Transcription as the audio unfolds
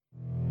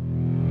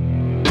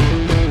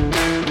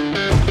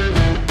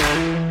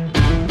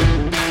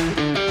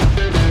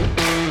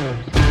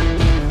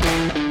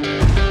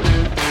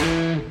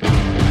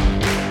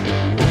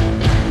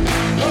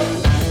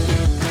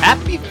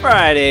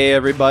Friday,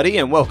 everybody,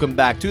 and welcome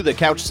back to the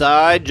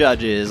Couchside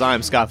Judges.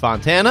 I'm Scott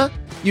Fontana.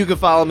 You can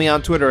follow me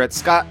on Twitter at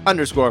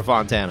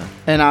Scott_Fontana.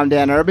 And I'm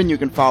Dan Urban. You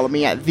can follow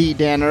me at The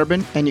Dan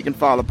Urban, and you can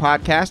follow the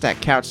podcast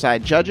at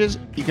Couchside Judges.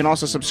 You can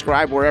also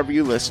subscribe wherever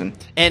you listen.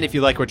 And if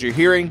you like what you're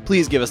hearing,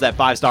 please give us that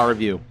 5-star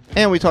review.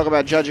 And we talk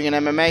about judging in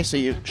MMA, so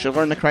you should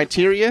learn the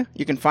criteria.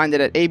 You can find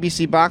it at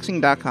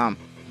abcboxing.com.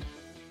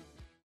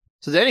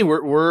 So, Danny,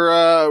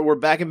 we're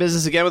back in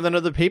business again with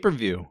another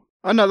pay-per-view.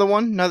 Another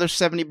one, another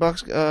 $70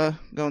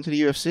 going to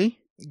the UFC.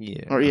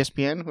 Yeah. Or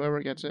ESPN, whoever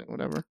gets it,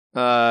 whatever.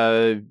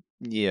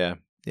 Yeah,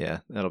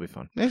 that'll be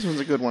fun. This one's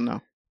a good one,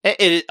 though.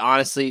 It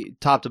honestly,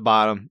 top to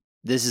bottom,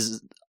 this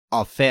is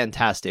a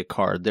fantastic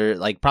card. They're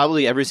like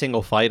probably every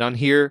single fight on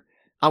here.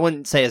 I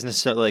wouldn't say it's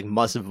necessarily like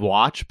must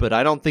watch, but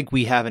I don't think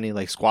we have any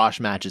like squash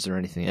matches or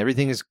anything.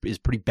 Everything is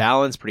pretty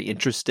balanced, pretty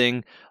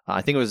interesting.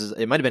 I think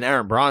it might have been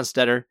Aaron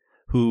Bronstetter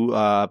who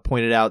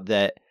pointed out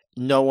that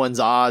no one's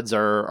odds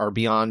are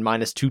beyond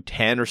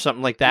 -210 or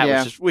something like that,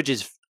 yeah. which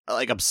is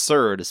like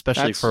absurd,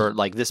 especially for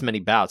like this many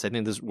bouts. I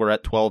think we're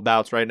at 12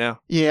 bouts right now.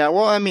 Yeah,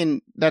 well, I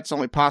mean, that's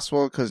only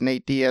possible because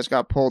Nate Diaz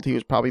got pulled. He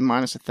was probably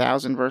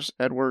 -1,000 versus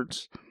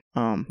Edwards.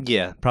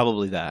 Yeah,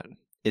 probably that.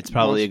 It's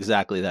probably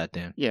exactly that,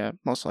 Dan. Yeah,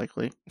 most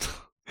likely.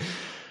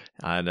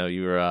 I know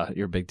you're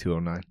a big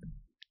 209.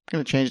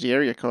 Gonna change the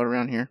area code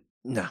around here.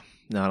 No,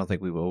 I don't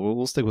think we will.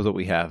 We'll stick with what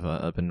we have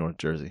up in North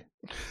Jersey.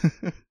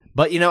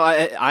 But, you know,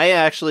 I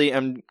actually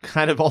am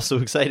kind of also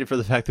excited for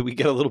the fact that we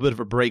get a little bit of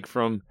a break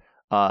from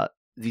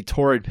the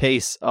torrid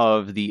pace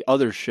of the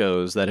other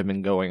shows that have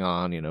been going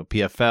on. You know,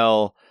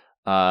 PFL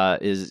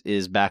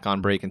is back on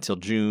break until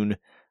June.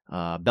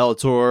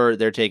 Bellator,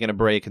 they're taking a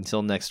break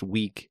until next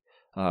week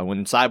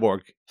when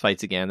Cyborg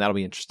fights again. That'll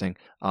be interesting.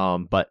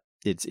 But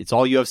it's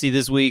all UFC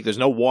this week. There's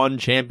no one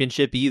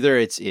championship either.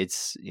 It's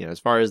you know, as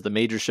far as the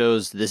major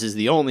shows, this is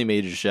the only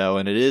major show,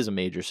 and it is a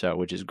major show,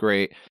 which is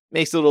great.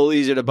 Makes it a little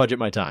easier to budget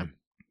my time.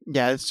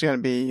 Yeah, it's gonna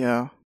be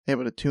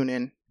able to tune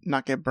in,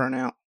 not get burnt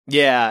out.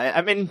 Yeah,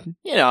 I mean,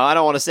 you know, I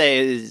don't want to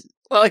say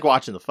I like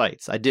watching the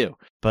fights. I do,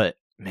 but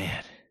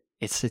man,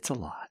 it's a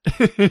lot.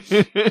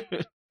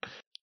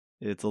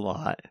 It's a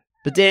lot.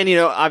 But Dan, you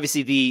know,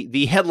 obviously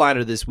the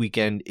headliner this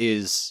weekend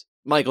is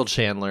Michael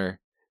Chandler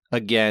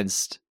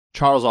against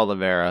Charles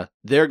Oliveira.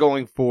 They're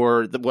going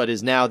for what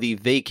is now the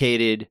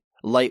vacated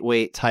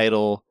lightweight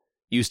title.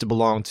 Used to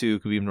belong to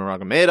Khabib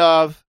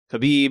Nurmagomedov.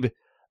 Khabib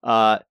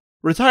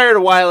retired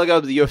a while ago,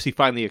 but the UFC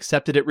finally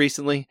accepted it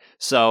recently.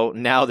 So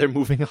now they're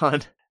moving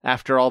on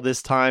after all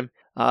this time.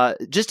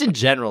 Just in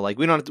general, like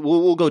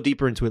we'll go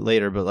deeper into it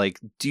later, but like,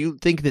 do you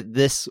think that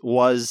this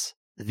was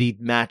the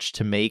match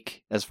to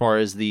make as far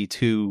as the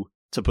two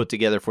to put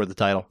together for the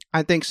title?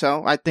 I think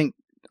so. I think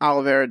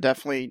Oliveira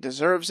definitely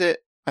deserves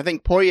it. I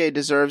think Poirier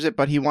deserves it,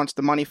 but he wants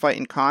the money fight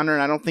in Conor,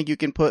 and I don't think you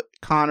can put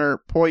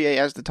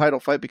Poirier as the title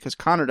fight because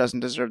Conor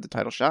doesn't deserve the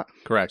title shot.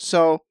 Correct.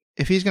 So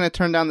if he's going to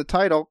turn down the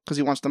title because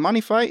he wants the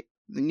money fight,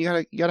 then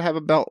you gotta have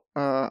a belt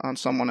on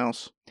someone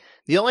else.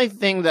 The only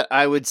thing that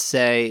I would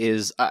say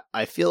is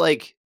I feel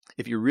like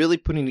if you're really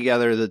putting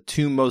together the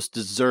two most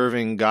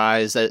deserving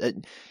guys,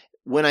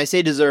 when I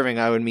say deserving,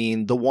 I would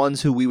mean the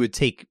ones who we would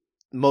take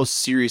most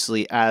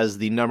seriously as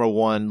the number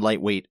one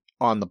lightweight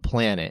on the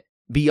planet.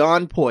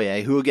 Beyond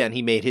Poirier, who, again,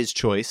 he made his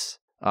choice,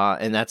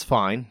 and that's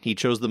fine. He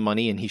chose the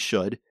money, and he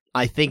should.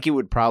 I think it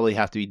would probably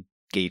have to be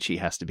Gaethje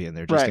has to be in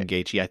there. Justin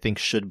Gaethje, I think,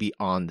 should be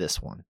on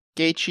this one.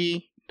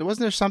 Gaethje,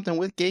 wasn't there something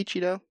with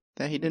Gaethje, though,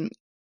 that he didn't?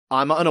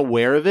 I'm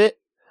unaware of it.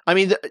 I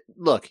mean,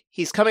 look,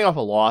 he's coming off a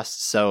loss,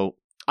 so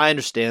I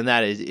understand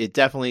that. It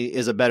definitely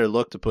is a better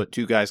look to put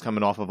two guys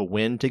coming off of a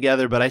win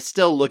together, but I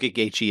still look at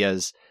Gaethje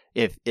as,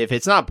 if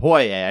it's not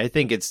Poirier, I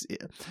think it's,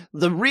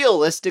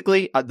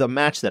 realistically, the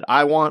match that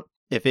I want,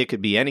 if it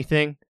could be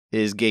anything,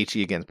 is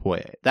Gaethje against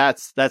Poirier.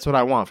 That's what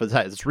I want for the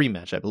title. It's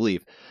rematch, I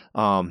believe.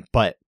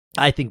 But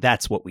I think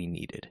that's what we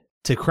needed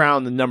to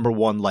crown the number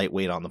one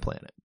lightweight on the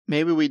planet.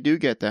 Maybe we do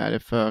get that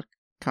if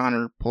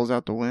Conor pulls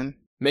out the win.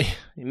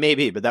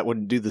 Maybe, but that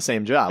wouldn't do the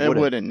same job. It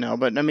wouldn't, no.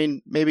 But I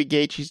mean, maybe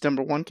Gaethje's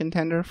number one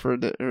contender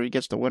or he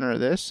gets the winner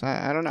of this.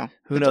 I don't know.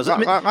 Who knows? A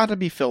lot to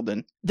be filled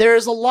in.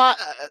 There's a lot.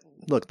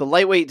 Look, the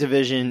lightweight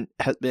division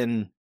has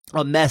been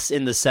a mess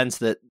in the sense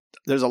that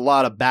there's a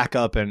lot of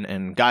backup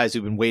and guys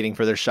who've been waiting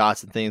for their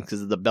shots and things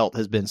because the belt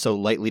has been so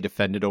lightly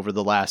defended over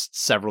the last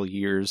several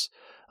years.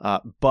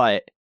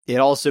 But it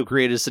also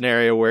created a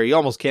scenario where you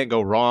almost can't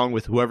go wrong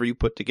with whoever you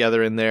put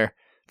together in there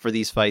for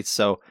these fights.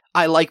 So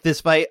I like this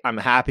fight. I'm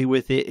happy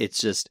with it. It's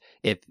just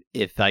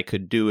if I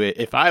could do it,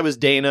 if I was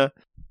Dana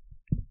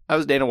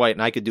White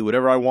and I could do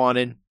whatever I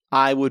wanted,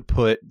 I would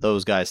put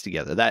those guys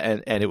together.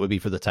 That and it would be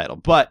for the title.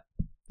 But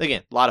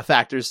again, a lot of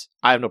factors.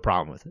 I have no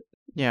problem with it.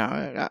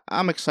 Yeah,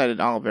 I'm excited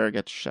Oliveira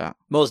gets a shot.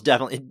 Most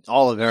definitely.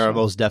 Oliveira,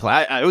 most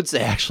definitely. I would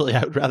say, actually,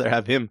 I would rather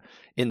have him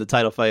in the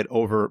title fight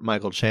over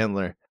Michael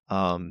Chandler.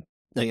 Again,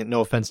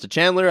 no offense to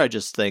Chandler. I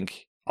just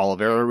think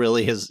Oliveira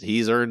really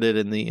he's earned it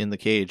in the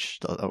cage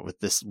with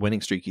this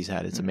winning streak he's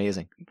had. It's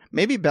amazing.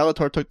 Maybe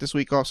Bellator took this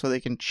week off so they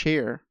can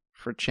cheer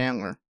for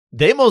Chandler.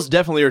 They most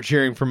definitely are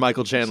cheering for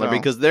Michael Chandler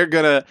because they're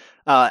going to,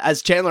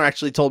 as Chandler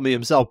actually told me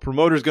himself,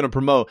 promoter's going to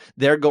promote.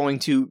 They're going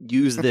to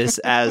use this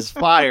as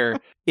fire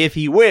if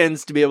he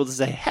wins to be able to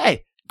say,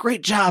 hey,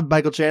 great job,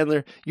 Michael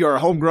Chandler. You're a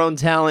homegrown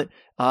talent.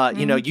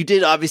 You know, you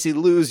did obviously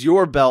lose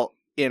your belt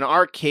in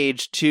our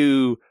cage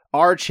to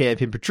our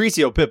champion,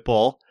 Patricio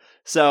Pitbull.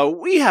 So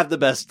we have the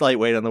best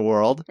lightweight in the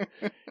world.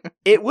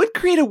 It would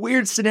create a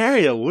weird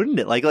scenario, wouldn't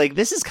it? Like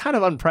this is kind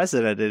of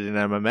unprecedented in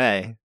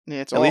MMA.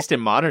 Yeah, At least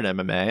in modern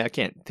MMA. I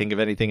can't think of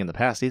anything in the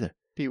past either.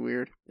 Be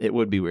weird. It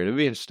would be weird. It would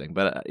be interesting.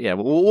 But yeah,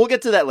 we'll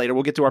get to that later.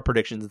 We'll get to our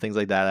predictions and things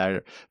like that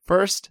later.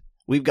 First,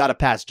 we've got a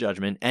past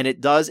judgment, and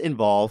it does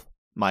involve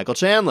Michael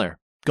Chandler.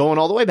 Going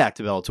all the way back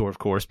to Bellator, of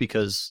course,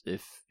 because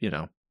if, you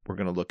know, we're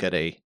going to look at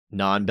a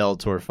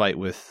non-Bellator fight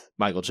with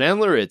Michael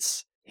Chandler,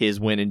 it's his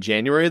win in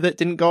January that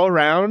didn't go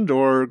around,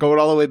 or going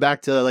all the way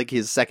back to like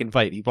his second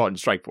fight he fought in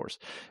Strikeforce.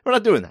 We're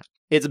not doing that.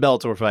 It's a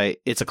Bellator fight.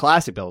 It's a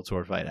classic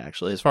Bellator fight,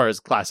 actually, as far as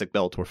classic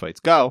Bellator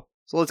fights go.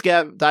 So let's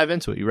dive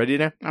into it. You ready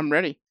now? I'm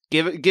ready.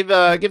 Give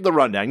the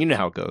rundown. You know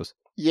how it goes.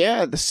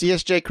 Yeah, the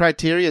CSJ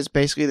criteria is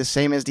basically the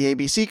same as the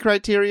ABC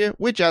criteria,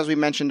 which, as we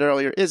mentioned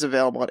earlier, is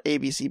available at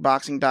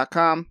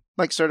abcboxing.com.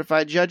 Like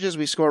certified judges,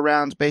 we score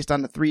rounds based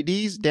on the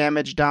 3Ds,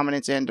 damage,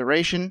 dominance, and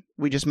duration.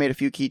 We just made a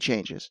few key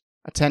changes.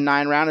 A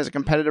 10-9 round is a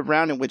competitive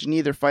round in which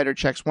neither fighter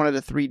checks one of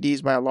the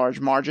 3Ds by a large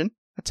margin.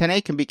 A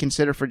 10-8 can be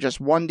considered for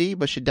just 1D,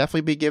 but should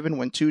definitely be given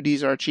when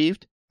 2Ds are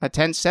achieved. A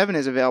 10-7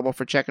 is available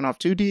for checking off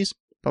 2Ds,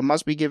 but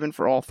must be given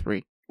for all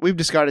 3. We've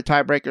discarded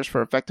tiebreakers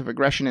for effective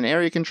aggression and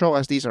area control,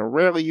 as these are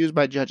rarely used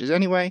by judges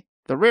anyway.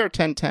 The rare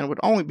 10-10 would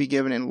only be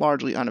given in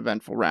largely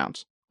uneventful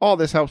rounds. All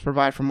this helps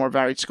provide for more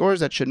varied scores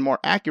that should more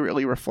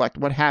accurately reflect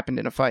what happened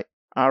in a fight.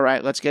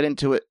 Alright, let's get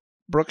into it.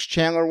 Brooks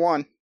Chandler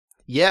won.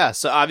 Yeah,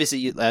 so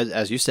obviously,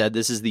 as you said,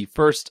 this is the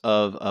first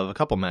of a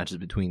couple matches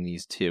between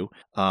these two.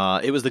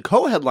 It was the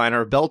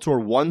co-headliner of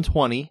Bellator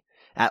 120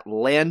 at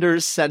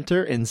Landers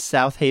Center in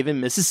South Haven,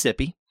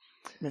 Mississippi,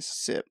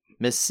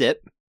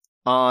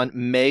 on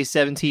May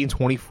 17,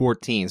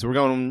 2014. So we're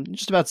going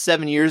just about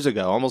 7 years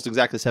ago, almost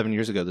exactly 7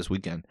 years ago this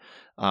weekend.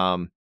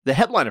 The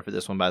headliner for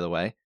this one, by the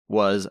way,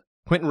 was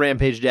Quentin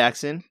Rampage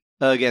Jackson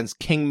against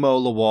King Mo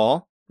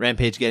Lawal.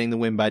 Rampage getting the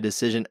win by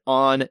decision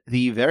on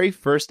the very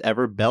first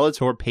ever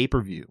Bellator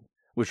pay-per-view,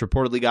 which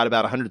reportedly got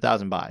about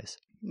 100,000 buys.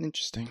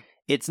 Interesting.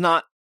 It's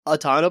not a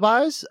ton of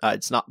buys.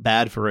 It's not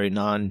bad for a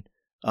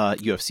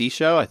non-UFC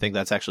show. I think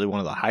that's actually one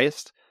of the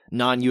highest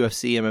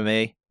non-UFC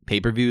MMA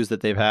pay-per-views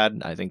that they've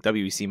had. I think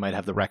WEC might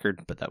have the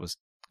record, but that was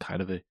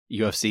kind of a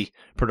UFC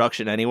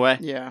production anyway.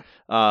 Yeah.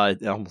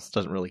 It almost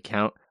doesn't really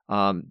count.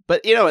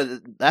 But, you know,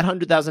 that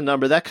 100,000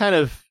 number, that kind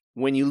of,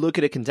 when you look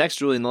at it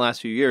contextually in the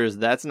last few years,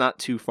 that's not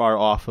too far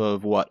off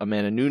of what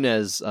Amanda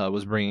Nunes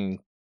was bringing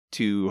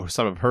to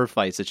some of her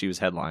fights that she was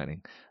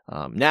headlining.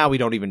 Now we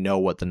don't even know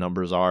what the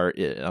numbers are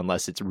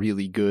unless it's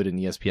really good and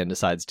ESPN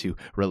decides to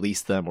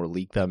release them or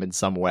leak them in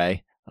some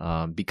way.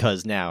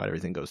 Because now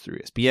everything goes through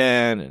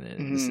ESPN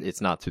and it's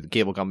not through the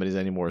cable companies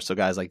anymore. So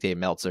guys like Dave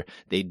Meltzer,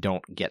 they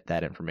don't get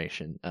that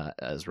information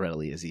as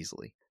readily as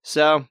easily.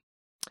 So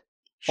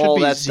all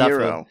that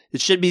zero. Stuff,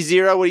 it should be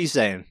zero. What are you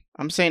saying?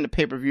 I'm saying the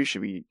pay-per-view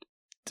should be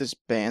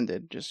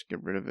disbanded. Just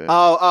get rid of it.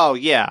 Oh,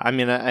 yeah. I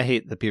mean, I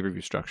hate the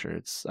pay-per-view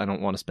structure. I don't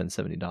want to spend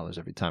 $70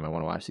 every time I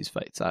want to watch these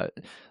fights.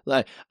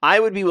 I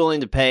would be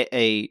willing to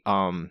pay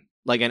an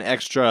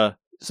extra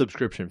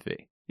subscription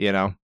fee. You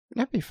know,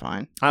 that'd be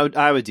fine. I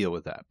would deal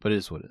with that, but it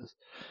is what it is.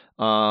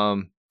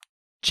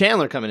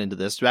 Chandler coming into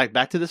this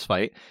back to this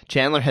fight.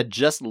 Chandler had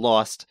just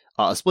lost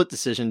a split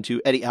decision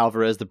to Eddie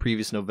Alvarez the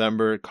previous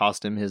November. It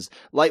cost him his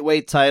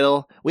lightweight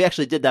title. We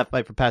actually did that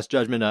fight for past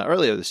judgment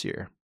earlier this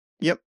year.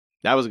 Yep.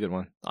 That was a good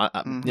one.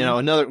 You know,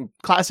 another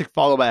classic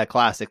followed by a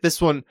classic.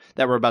 This one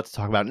that we're about to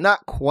talk about,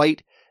 not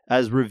quite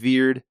as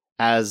revered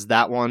as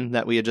that one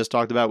that we had just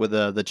talked about with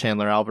the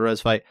Chandler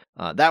Alvarez fight.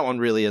 That one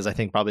really is, I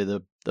think, probably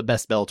the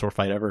best Bellator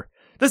fight ever.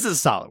 This is a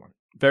solid one.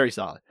 Very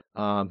solid.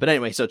 But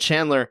anyway, so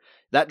Chandler,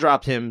 that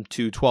dropped him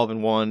to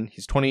 12-1.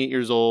 He's 28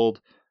 years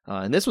old.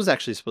 And this was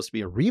actually supposed to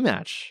be a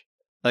rematch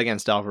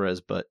against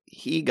Alvarez, but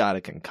he got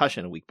a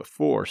concussion a week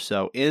before.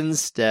 So in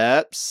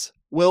steps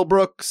Will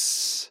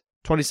Brooks,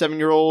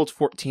 27-year-old,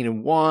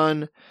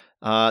 14-1.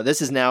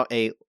 This is now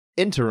a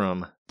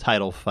interim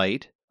title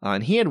fight.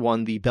 And he had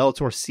won the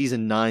Bellator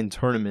Season 9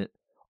 tournament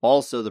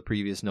also the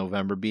previous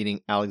November,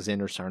 beating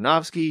Alexander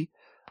Sarnovsky.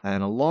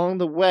 And along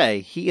the way,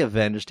 he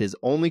avenged his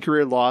only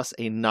career loss,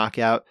 a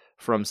knockout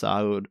from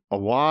Saud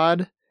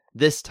Awad.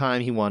 This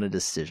time he won a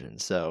decision.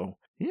 So,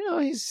 you know,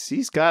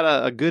 he's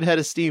got a good head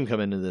of steam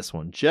coming into this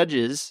one.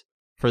 Judges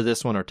for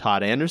this one are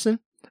Todd Anderson,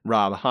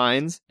 Rob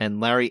Hines,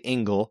 and Larry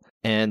Engel,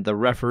 and the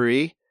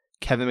referee,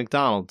 Kevin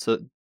McDonald. So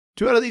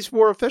 2 out of these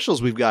 4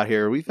 officials we've got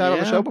here, we've had on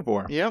the show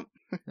before. Yep.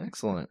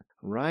 Excellent.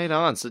 Right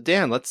on. So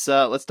Dan, let's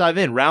dive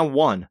in. Round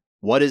 1.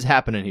 What is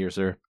happening here,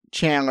 sir?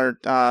 Chandler,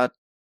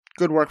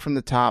 good work from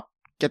the top.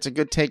 Gets a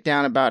good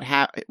takedown about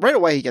right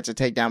away. He gets a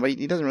takedown, but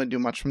he doesn't really do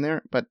much from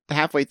there. But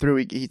halfway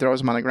through, he throws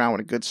him on the ground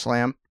with a good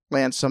slam.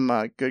 Lands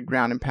some good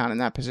ground and pound in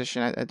that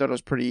position. I thought it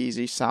was pretty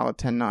easy, solid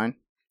 10-9.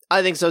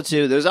 I think so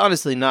too. There's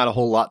honestly not a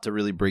whole lot to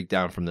really break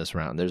down from this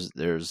round.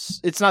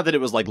 It's not that it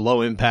was like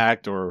low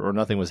impact or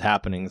nothing was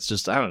happening. It's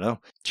just, I don't know.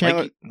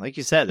 Chandler, like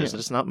you said, there's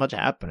just not much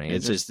happening.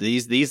 It's just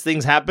these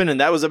things happen,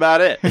 and that was about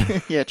it.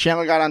 Yeah,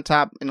 Chandler got on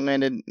top and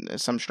landed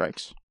some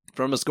strikes.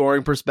 From a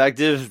scoring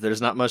perspective,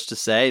 there's not much to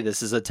say.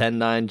 This is a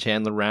 10-9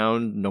 Chandler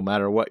round, no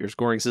matter what your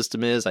scoring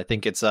system is. I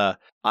think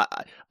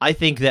I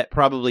think that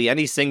probably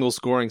any single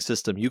scoring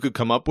system you could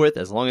come up with,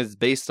 as long as it's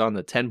based on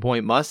the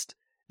 10-point must,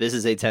 this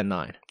is a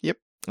 10-9. Yep.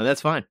 And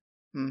that's fine.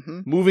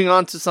 Mm-hmm. Moving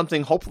on to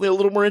something hopefully a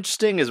little more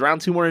interesting. Is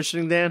round 2 more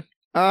interesting, Dan?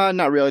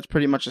 Not really. It's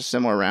pretty much a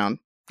similar round.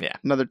 Yeah.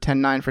 Another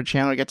 10-9 for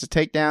Chandler. Gets a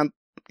takedown,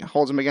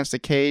 holds him against the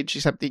cage,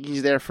 except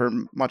he's there for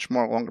a much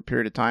more longer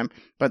period of time.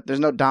 But there's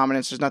no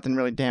dominance. There's nothing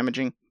really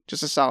damaging.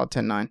 Just a solid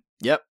 10-9.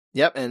 Yep.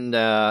 And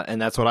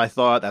that's what I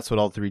thought. That's what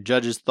all 3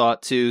 judges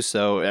thought too.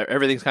 So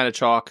everything's kind of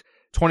chalk.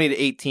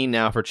 20-18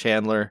 now for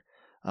Chandler.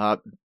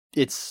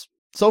 It's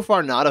so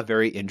far not a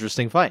very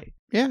interesting fight.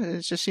 Yeah,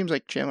 it just seems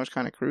like Chandler's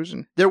kind of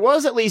cruising. There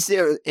was at least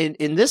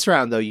in this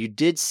round though, you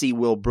did see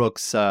Will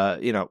Brooks, show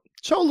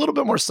a little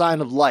bit more sign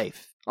of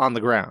life on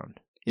the ground.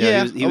 He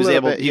was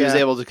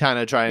able to kind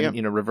of try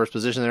and reverse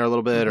position there a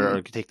little bit,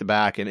 or take the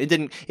back, and it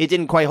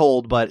didn't quite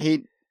hold, but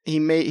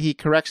he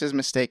corrects his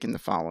mistake in the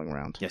following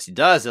round. Yes, he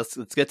does.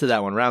 Let's get to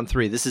that one. Round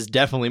 3. This is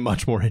definitely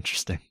much more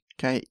interesting.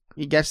 Okay,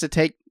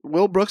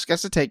 Will Brooks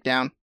gets the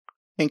takedown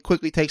and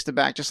quickly takes the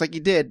back, just like he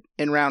did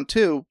in round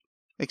 2.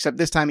 Except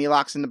this time he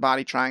locks in the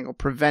body triangle,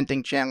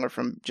 preventing Chandler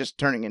from just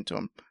turning into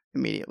him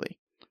immediately.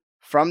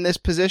 From this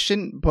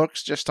position,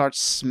 Brooks just starts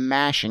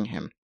smashing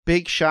him.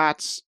 Big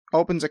shots,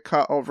 opens a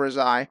cut over his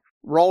eye,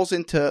 rolls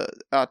into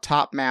a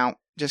top mount,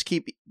 just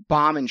keep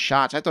bombing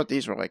shots. I thought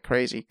these were like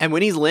crazy. And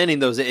when he's landing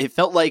those, it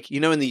felt like,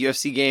 in the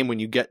UFC game when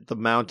you get the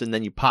mount and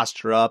then you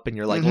posture up and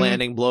you're like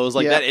landing blows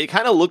like that. It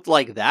kind of looked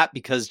like that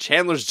because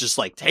Chandler's just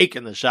like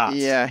taking the shots.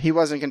 Yeah, he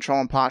wasn't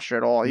controlling posture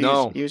at all.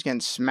 He was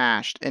getting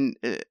smashed. And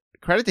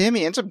credit to him,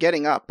 he ends up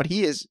getting up, but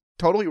he is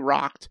totally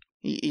rocked.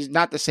 He's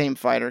not the same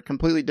fighter,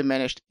 completely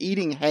diminished,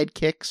 eating head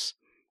kicks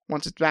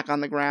once it's back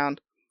on the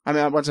ground.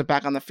 Once it's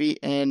back on the feet,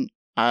 and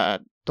I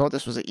thought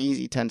this was an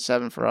easy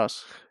 10-7 for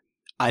us.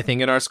 I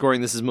think in our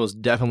scoring, this is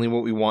most definitely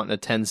what we want in a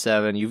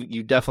 10-7.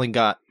 You definitely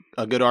got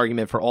a good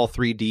argument for all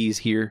 3 Ds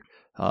here.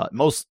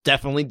 Most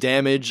definitely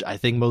damage. I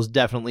think most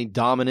definitely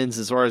dominance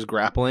as far as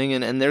grappling,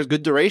 and there's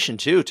good duration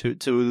too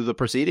to the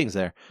proceedings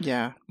there.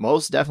 Yeah.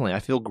 Most definitely. I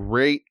feel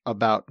great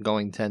about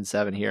going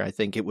 10-7 here. I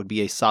think it would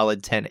be a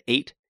solid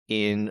 10-8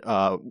 in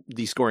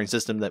the scoring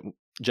system that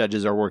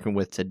judges are working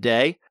with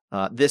today.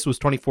 This was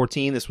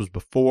 2014. This was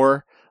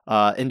before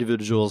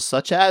individuals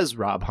such as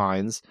Rob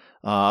Hines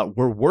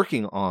were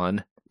working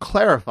on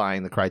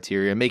clarifying the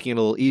criteria, making it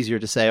a little easier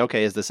to say,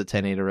 okay, is this a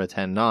 10-8 or a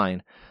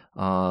 10-9?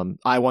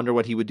 I wonder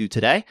what he would do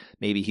today.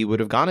 Maybe he would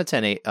have gone a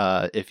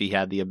 10-8 if he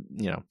had the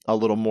a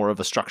little more of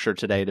a structure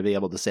today to be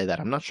able to say that.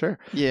 I'm not sure.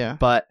 Yeah.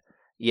 But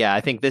yeah, I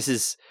think this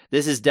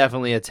is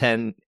definitely a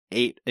 10-8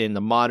 in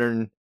the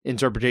modern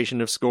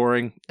interpretation of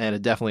scoring,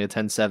 and definitely a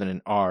 10-7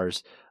 in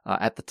ours.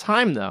 At the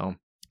time though,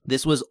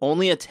 this was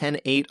only a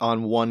 10-8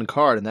 on one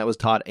card, and that was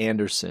Todd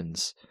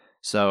Anderson's.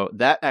 So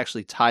that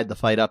actually tied the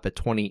fight up at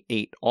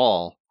 28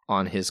 all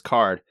on his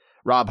card.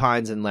 Rob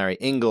Hines and Larry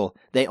Engel,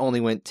 they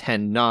only went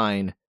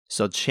 10-9,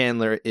 so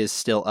Chandler is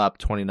still up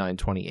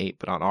 29-28.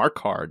 But on our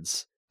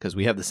cards, because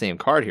we have the same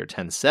card here,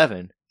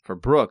 10-7, for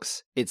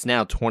Brooks, it's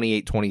now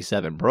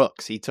 28-27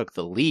 Brooks. He took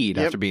the lead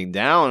after being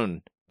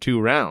down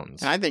 2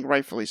 rounds. And I think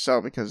rightfully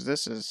so, because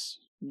this is...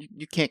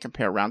 You can't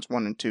compare rounds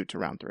 1 and 2 to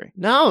round 3.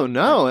 No.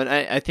 And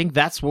I think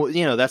that's what,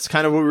 that's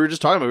kind of what we were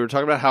just talking about. We were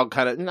talking about how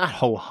kind of, not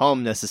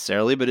ho-hum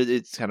necessarily, but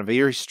it's kind of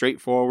very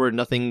straightforward,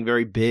 nothing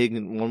very big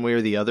in one way or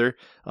the other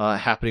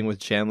happening with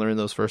Chandler in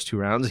those first 2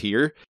 rounds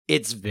here.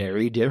 It's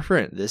very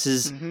different. This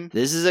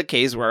is a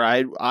case where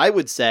I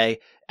would say,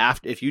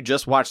 if you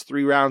just watched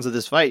 3 rounds of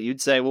this fight, you'd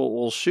say,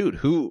 well shoot,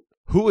 who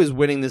is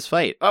winning this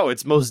fight? Oh,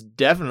 it's most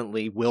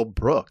definitely Will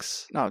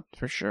Brooks. No,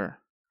 for sure.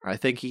 I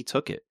think he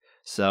took it.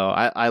 So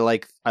I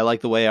like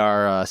the way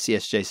our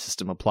CSJ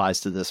system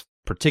applies to this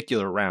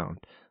particular round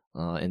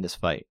in this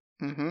fight.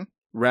 Mm-hmm.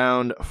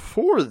 Round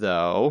 4,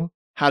 though,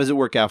 how does it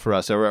work out for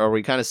us? Are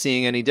we kind of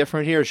seeing any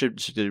different here?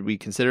 Should we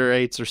consider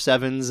 8s or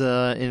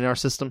 7s in our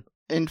system?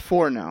 In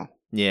 4, no.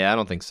 Yeah, I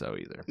don't think so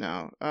either.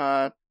 No.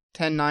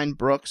 10-9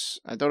 Brooks.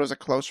 I thought it was a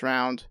close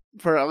round,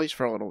 at least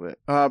for a little bit.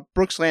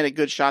 Brooks landed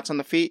good shots on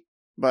the feet,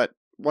 but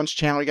once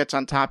Chandler gets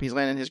on top, he's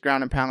landing his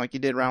ground and pound like he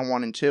did round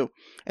 1 and 2.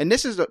 And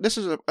this is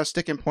a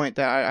sticking point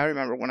that I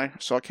remember when I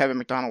saw Kevin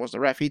McDonald was the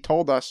ref. He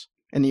told us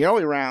in the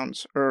early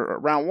rounds, or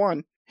round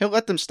 1, he'll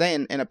let them stay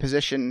in a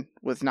position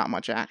with not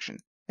much action.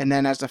 And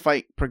then as the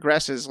fight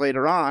progresses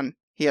later on,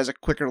 he has a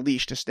quicker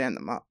leash to stand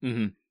them up.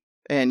 Mm-hmm.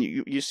 And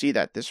you see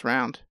that this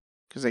round,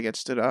 because they get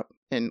stood up.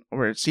 And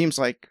where it seems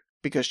like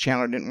because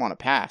Chandler didn't want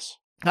to pass.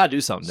 Gotta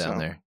do something down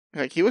there.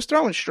 Like, he was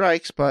throwing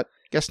strikes, but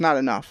guess not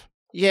enough.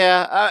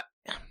 Yeah,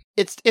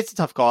 it's a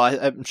tough call.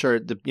 I'm sure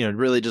it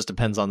really just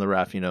depends on the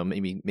ref.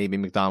 Maybe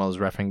McDonald's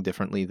reffing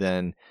differently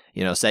than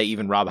say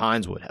even Rob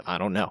Hines would have. I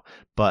don't know,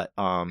 but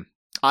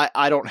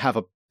I don't have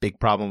a big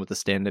problem with the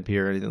stand-up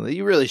here or anything.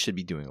 You really should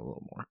be doing a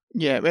little more.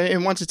 Yeah,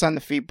 and once it's on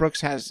the feet,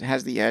 Brooks has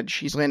the edge.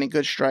 He's landing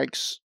good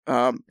strikes,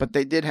 but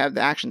they did have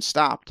the action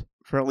stopped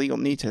for a legal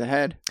knee to the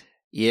head.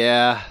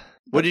 Yeah.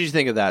 What did you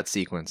think of that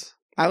sequence?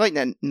 I like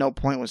that no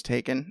point was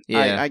taken.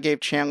 Yeah. I gave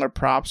Chandler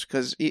props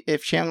because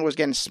if Chandler was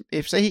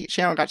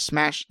Chandler got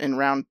smashed in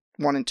round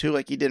 1 and 2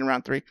 like he did in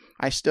round 3,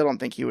 I still don't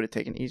think he would have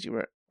taken an easy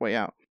way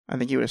out. I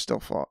think he would have still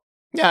fought.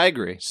 Yeah, I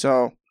agree.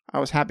 So I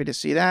was happy to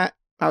see that.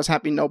 I was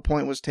happy no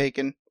point was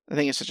taken. I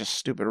think it's such a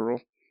stupid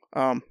rule.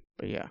 But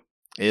yeah.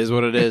 It is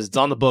what it is. It's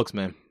on the books,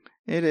 man.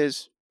 It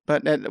is.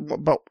 But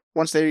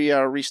once they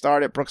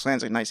restart it, Brooks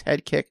lands a nice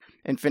head kick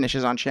and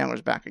finishes on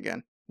Chandler's back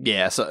again.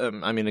 Yeah,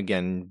 so I mean,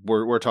 again,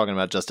 we're talking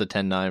about just a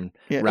 10-9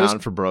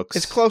 round for Brooks.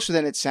 It's closer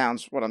than it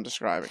sounds, what I'm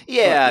describing.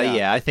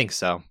 Yeah, I think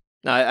so.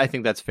 I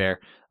think that's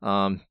fair.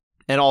 And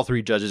all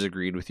three judges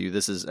agreed with you.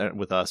 This is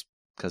with us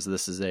because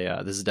this is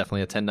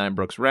definitely a 10-9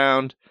 Brooks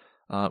round,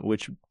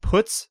 which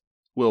puts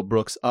Will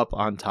Brooks up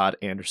on Todd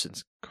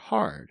Anderson's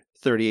card,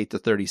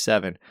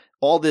 38-37.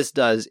 All this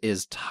does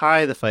is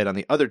tie the fight on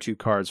the other two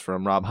cards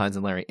from Rob Hines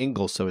and Larry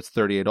Ingalls, so it's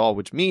 38-all,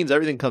 which means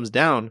everything comes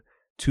down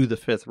to the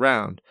 5th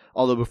round.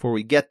 Although before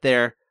we get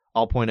there,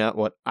 I'll point out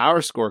what our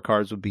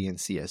scorecards would be in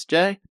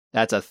CSJ.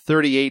 That's a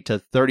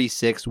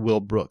 38-36 Will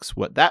Brooks.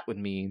 What that would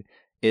mean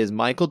is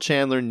Michael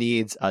Chandler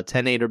needs a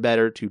 10-8 or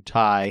better to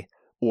tie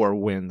or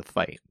win the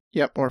fight.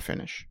 Yep, or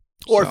finish.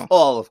 Or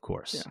all, of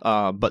course.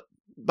 Yeah. But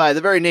by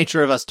the very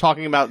nature of us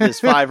talking about this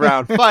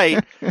 5-round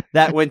fight,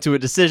 that went to a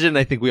decision.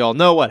 I think we all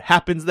know what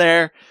happens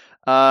there.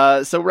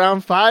 So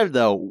round 5,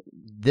 though,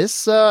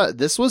 this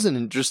was an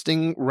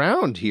interesting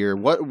round here.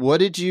 What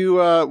did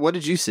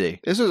you see?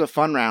 This was a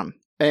fun round.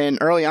 And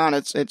early on,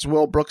 it's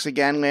Will Brooks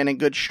again landing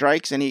good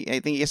strikes, and I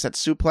think he gets that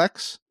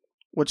suplex,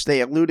 which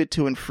they alluded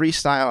to in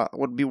freestyle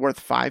would be worth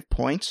 5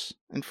 points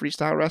in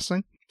freestyle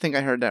wrestling. I think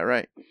I heard that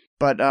right.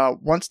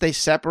 But once they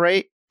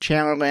separate,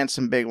 Chandler lands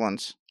some big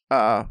ones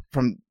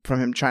from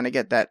him trying to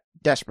get that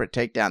desperate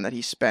takedown that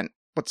he spent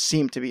what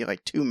seemed to be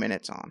like 2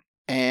 minutes on.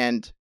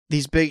 And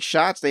these big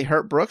shots, they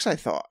hurt Brooks, I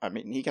thought. I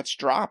mean, he gets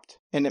dropped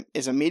and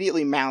is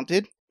immediately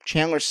mounted.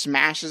 Chandler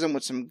smashes him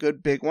with some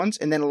good big ones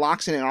and then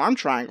locks in an arm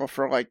triangle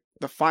for like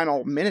the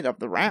final minute of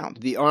the round.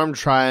 The arm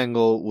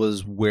triangle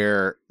was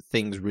where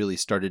things really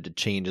started to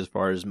change as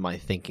far as my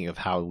thinking of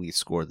how we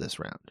score this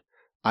round.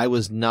 I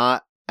was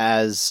not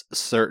as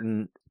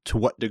certain to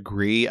what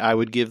degree I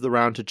would give the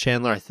round to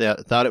Chandler. I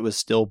thought it was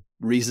still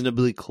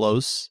reasonably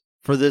close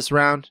for this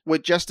round.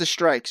 With just the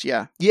strikes,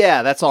 yeah.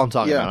 Yeah, that's all I'm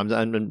talking about.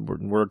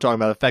 We're talking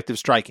about effective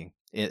striking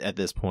at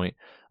this point.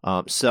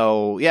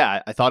 So,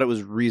 yeah, I thought it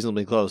was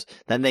reasonably close.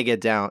 Then they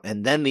get down,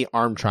 and then the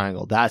arm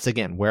triangle. That's,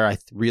 again, where I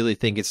really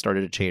think it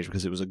started to change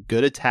because it was a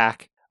good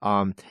attack.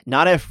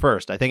 Not at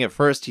first. I think at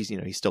first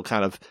he's still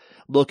kind of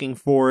looking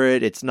for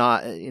it. It's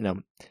not,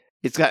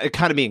 it's got it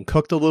kind of being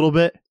cooked a little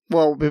bit.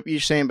 Well, you're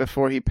saying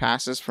before he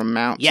passes from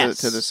mount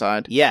to the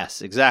side?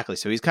 Yes, exactly.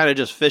 So he's kind of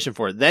just fishing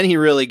for it. Then he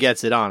really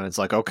gets it on. It's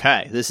like,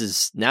 okay,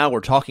 now we're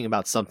talking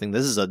about something.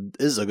 This is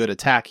a good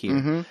attack here.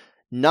 Mm-hmm.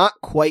 Not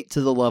quite to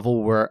the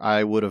level where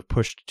I would have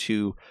pushed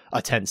to a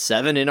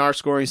 10-7 in our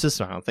scoring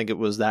system. I don't think it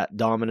was that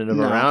dominant of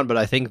a round, but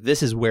I think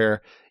this is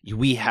where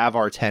we have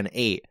our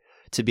 10-8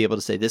 to be able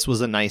to say this was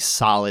a nice,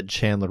 solid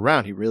Chandler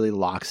round. He really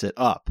locks it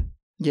up.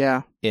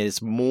 Yeah. It's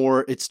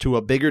to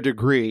a bigger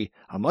degree,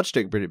 a much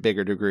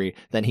bigger degree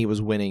than he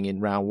was winning in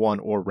round 1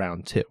 or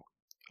round 2.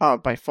 Oh,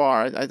 by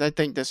far. I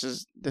think this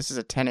is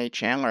a 10-8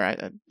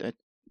 Chandler.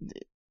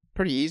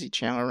 Pretty easy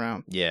Chandler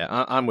round. Yeah,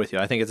 I'm with you.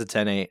 I think it's a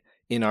 10-8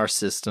 in our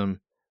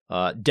system.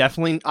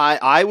 Definitely,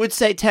 I would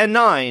say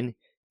 10-9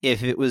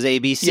 if it was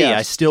ABC. Yes.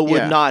 I still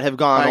would not have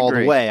gone all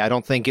the way. I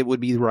don't think it would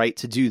be right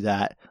to do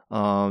that. Be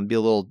a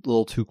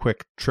little too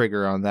quick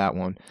trigger on that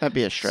one. That'd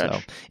be a stretch.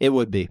 So, it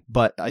would be,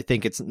 but I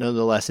think it's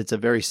a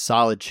very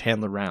solid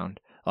Chandler round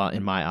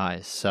in my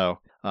eyes. So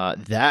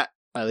that,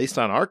 at least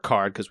on our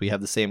card, because we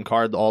have the same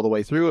card all the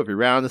way through, every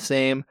round the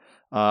same,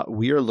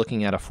 we are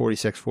looking at a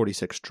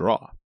 46-46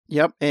 draw.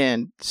 Yep,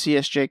 and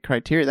CSJ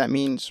criteria, that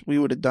means we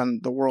would have done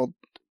the world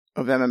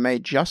of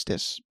MMA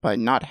justice by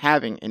not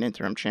having an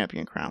interim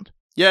champion crowned.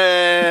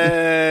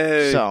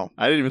 Yay! So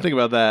I didn't even think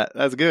about that.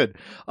 That's good.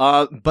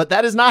 But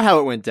that is not how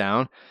it went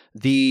down.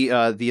 The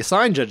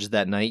assigned judges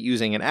that night,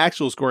 using an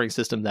actual scoring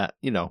system that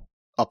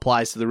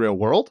applies to the real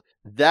world,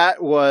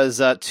 that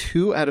was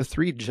 2 out of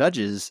 3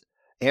 judges,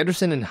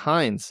 Anderson and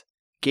Hines,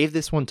 gave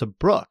this one to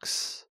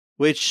Brooks,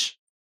 which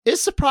is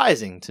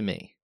surprising to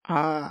me.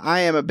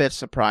 I am a bit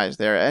surprised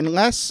there,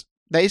 unless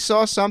they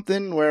saw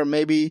something where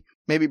maybe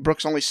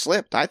Brooks only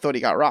slipped. I thought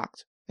he got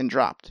rocked and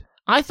dropped.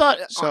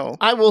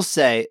 I will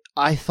say,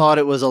 I thought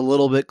it was a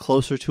little bit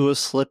closer to a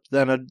slip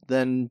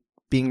than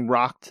being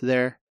rocked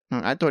there.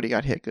 I thought he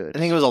got hit good. I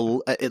think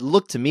it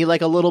looked to me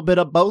like a little bit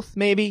of both,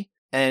 maybe,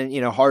 and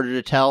harder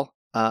to tell.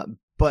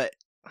 But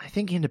I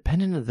think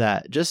independent of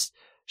that, just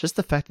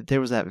the fact that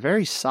there was that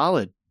very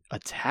solid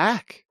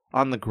attack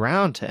on the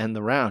ground to end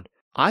the round,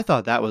 I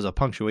thought that was a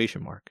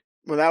punctuation mark.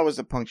 Well, that was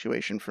the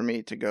punctuation for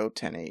me to go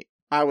 10-8.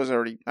 I was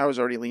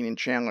already leaning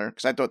Chandler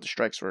because I thought the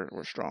strikes were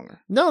stronger.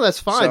 No, that's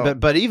fine. So-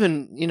 but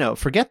even,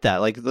 forget that.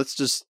 Like, let's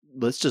just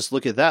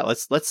look at that.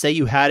 Let's say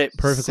you had it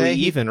perfectly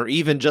even, or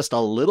even just a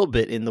little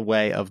bit in the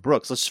way of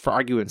Brooks. Let's, for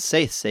argument's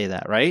sake, say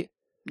that, right?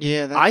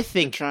 Yeah, I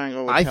think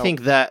triangle would I help.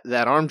 think that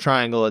arm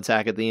triangle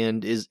attack at the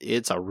end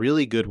it's a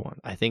really good one.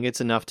 I think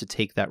it's enough to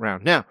take that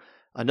round. Now,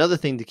 another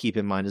thing to keep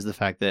in mind is the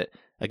fact that,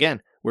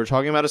 again, we're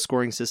talking about a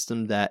scoring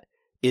system that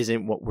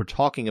isn't what we're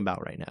talking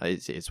about right now.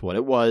 It's what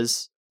it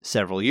was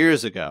several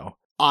years ago.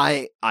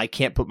 I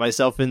can't put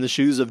myself in the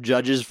shoes of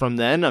judges from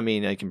then. I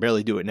mean, I can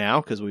barely do it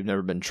now because we've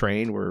never been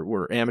trained.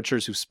 We're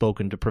amateurs who've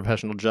spoken to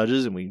professional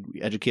judges, and we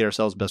educate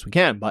ourselves best we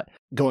can. But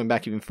going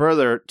back even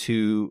further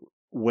to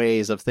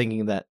ways of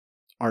thinking that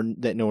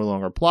no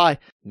longer apply,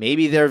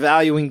 maybe they're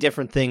valuing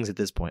different things at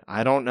this point.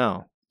 I don't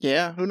know.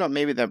 Yeah, who knows?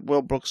 Maybe that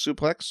Will Brooks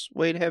suplex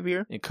weighed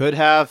heavier. It could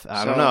have.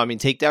 I don't know. I mean,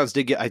 takedowns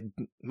did get.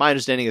 My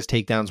understanding is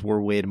takedowns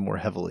were weighed more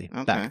heavily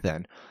back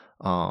then.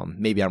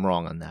 Maybe I'm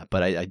wrong on that,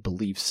 but I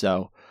believe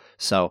so.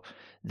 So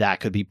that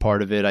could be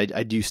part of it.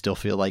 I do still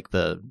feel like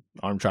the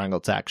arm triangle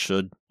attack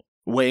should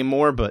weigh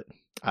more, but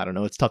I don't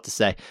know. It's tough to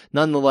say.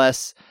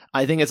 Nonetheless,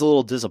 I think it's a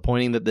little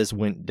disappointing that this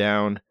went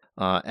down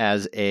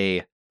as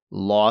a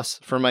loss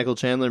for Michael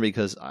Chandler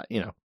because,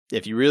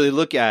 if you really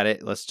look at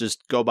it, let's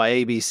just go by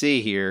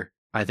ABC here.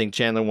 I think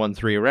Chandler won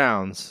 3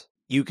 rounds.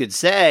 You could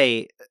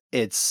say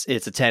it's a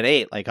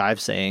 10-8, like I'm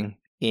saying,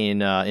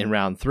 in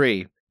round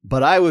 3.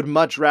 But I would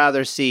much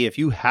rather see, if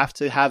you have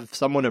to have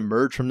someone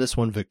emerge from this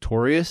one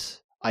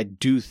victorious, I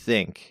do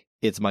think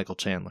it's Michael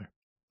Chandler.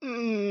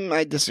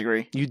 I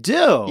disagree. You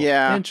do?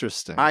 Yeah.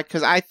 Interesting.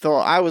 Because I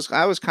thought I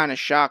was kind of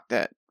shocked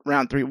that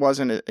round 3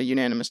 wasn't a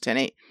unanimous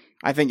 10-8.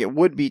 I think it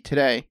would be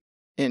today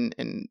in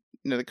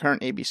the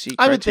current ABC criteria.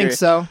 I would think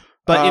so,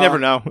 but you never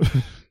know.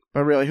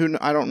 But really,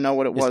 I don't know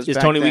what it was. Is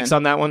back Tony then. Weeks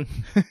on that one?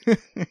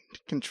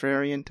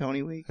 Contrarian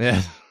Tony Weeks.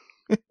 Yeah.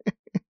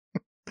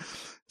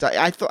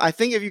 I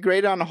think if you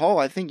grade it on the whole,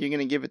 I think you're going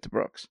to give it to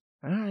Brooks.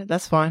 All right,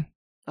 that's fine.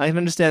 I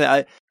understand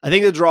that. I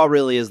think the draw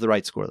really is the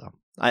right score, though.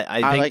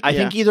 I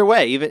think either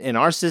way, even in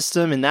our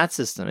system, in that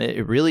system,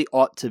 it really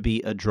ought to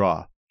be a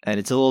draw, and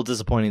it's a little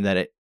disappointing that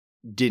it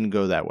didn't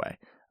go that way.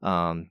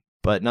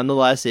 But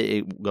nonetheless,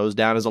 it goes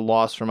down as a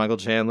loss for Michael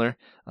Chandler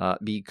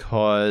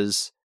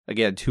because,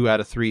 again, 2 out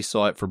of 3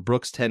 saw it for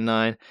Brooks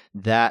 10-9.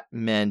 That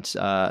meant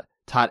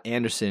Todd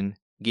Anderson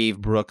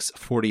gave Brooks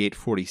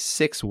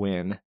 48-46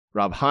 win.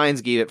 Rob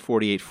Hines gave it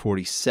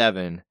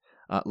 48-47.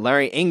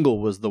 Larry Engel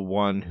was the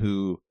one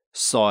who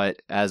saw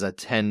it as a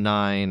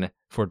 10-9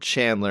 for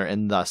Chandler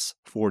and thus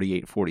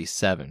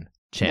 48-47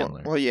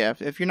 Chandler. Well, yeah,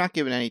 if you're not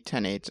giving any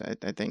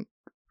 10-8s, I think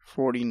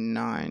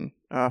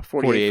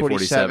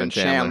 48-47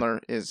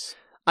 Chandler is...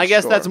 I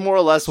guess that's more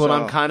or less what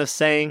I'm kind of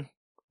saying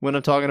when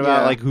I'm talking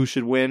about like who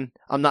should win.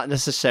 I'm not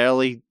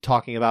necessarily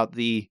talking about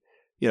the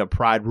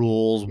pride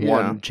rules,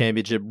 one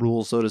championship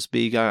rules, so to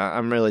speak.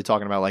 I'm really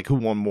talking about like who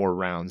won more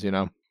rounds,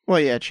 Well,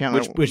 yeah,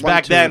 Chandler. Which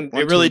back then,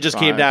 it really just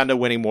came down to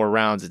winning more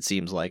rounds, it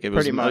seems like. It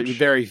was pretty much.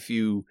 very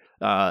few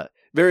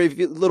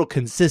little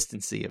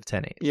consistency of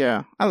 10-8.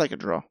 Yeah, I like a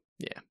draw.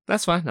 Yeah,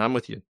 that's fine. I'm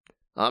with you.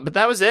 But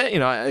that was it.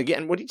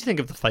 Again, what did you think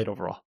of the fight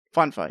overall?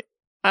 Fun fight.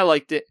 I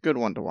liked it. Good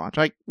one to watch.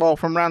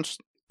 From rounds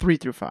 3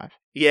 through 5.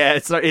 Yeah,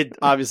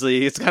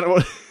 obviously, it's kind of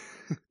what...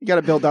 You got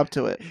to build up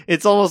to it.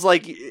 It's almost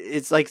like,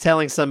 it's like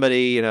telling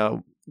somebody,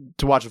 to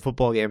watch a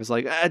football game. It's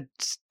like,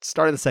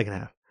 start in the second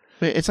half.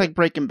 It's like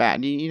Breaking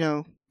Bad.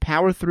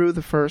 Power through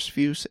the first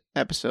few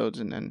episodes,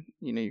 and then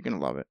you're gonna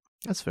love it.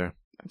 That's fair.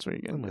 That's what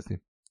you're getting. I'm with you.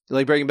 You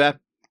like Breaking Bad?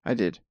 I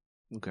did.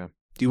 Okay.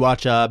 Do you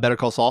watch Better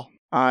Call Saul?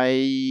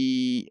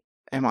 I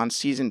am on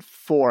season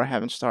 4. I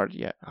haven't started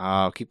yet.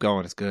 Oh, keep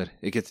going. It's good.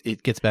 It gets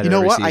better. You know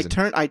every what?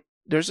 season.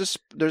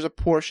 There's a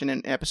portion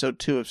in episode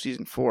 2 of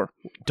season 4.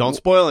 Don't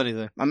spoil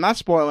anything. I'm not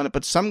spoiling it,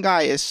 but some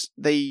guy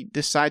they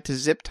decide to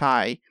zip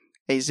tie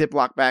a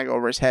Ziploc bag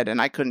over his head,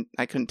 and I couldn't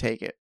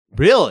take it.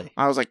 Really?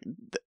 I was like.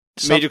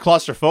 Made you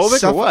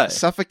claustrophobic or what?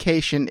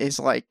 Suffocation is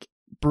like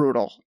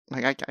brutal.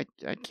 Like I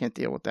can't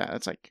deal with that.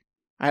 It's like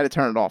I had to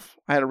turn it off.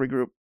 I had to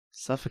regroup.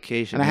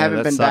 Suffocation. And I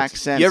haven't been back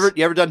since. You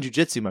ever done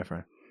jujitsu, my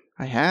friend?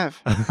 I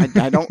have.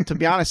 I don't. To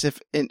be honest,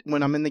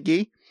 when I'm in the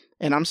gi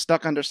and I'm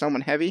stuck under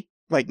someone heavy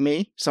like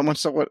me,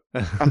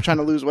 I'm trying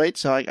to lose weight,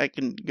 so I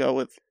can go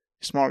with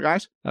smaller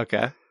guys.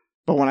 Okay.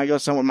 But when I go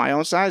someone my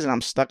own size and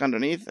I'm stuck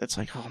underneath, it's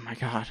like, oh my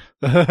God,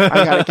 I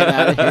gotta get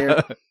out of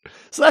here.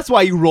 So that's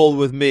why you roll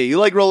with me. You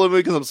like rolling with me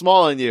because I'm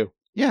smaller than you.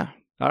 Yeah.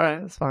 All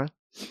right, that's fine.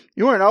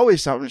 You weren't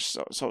always so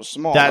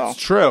small. That's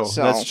true.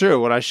 So. That's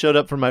true. When I showed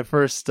up for my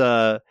first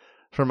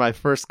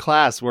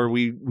class where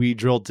we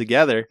drilled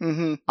together,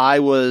 I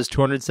was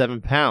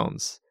 207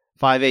 pounds.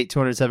 5'8",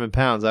 207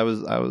 pounds. I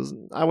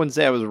wouldn't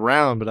say I was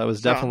round, but I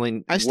was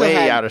definitely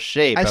out of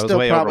shape. I was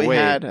way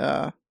overweight.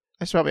 I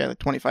still probably had like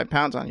 25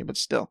 pounds on you, but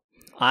still.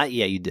 Yeah,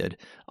 you did.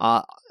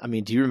 I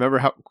mean, do you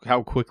remember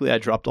how quickly I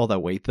dropped all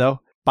that weight,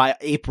 though? By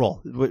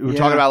April, we're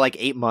talking about like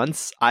 8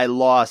 months, I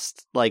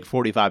lost like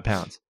 45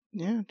 pounds.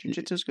 Yeah,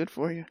 jiu-jitsu's good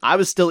for you. I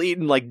was still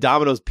eating like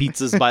Domino's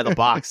pizzas by the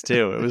box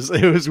too.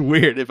 It was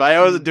weird. If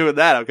I wasn't doing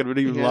that, I could have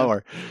been even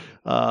lower.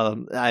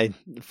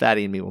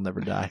 Fatty and me will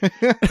never die.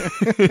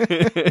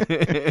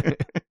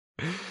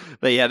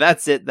 But yeah,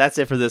 that's it. That's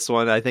it for this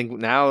one. I think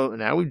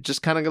now we've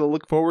just kind of going to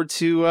look forward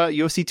to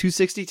UFC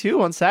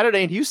 262 on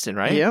Saturday in Houston,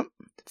 right? Yep.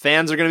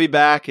 Fans are going to be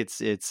back.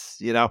 It's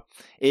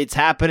it's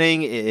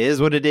happening. It is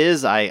what it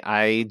is.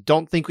 I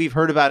don't think we've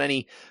heard about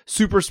any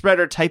super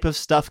spreader type of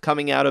stuff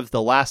coming out of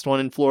the last one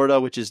in Florida,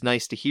 which is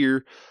nice to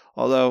hear.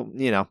 Although,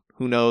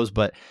 who knows,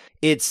 but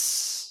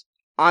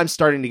I'm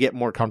starting to get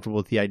more comfortable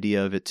with the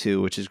idea of it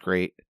too, which is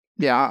great.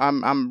 Yeah,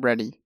 I'm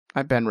ready.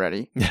 I've been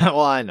ready.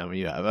 Well, I know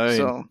you have. I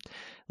mean,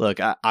 look,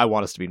 I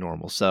want us to be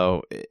normal.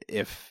 So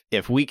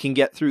if we can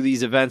get through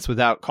these events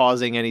without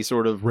causing any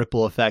sort of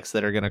ripple effects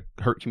that are going to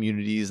hurt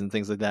communities and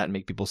things like that and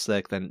make people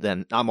sick,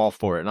 then I'm all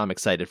for it. And I'm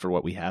excited for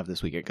what we have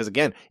this weekend. Because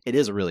again, it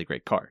is a really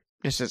great card.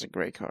 This is a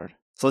great card.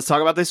 So let's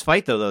talk about this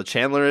fight though.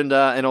 Chandler and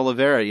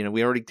Oliveira.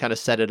 We already kind of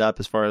set it up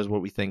as far as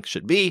what we think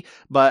should be.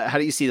 But how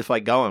do you see the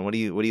fight going? What do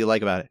you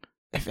like about it?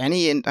 If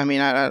any,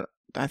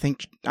 I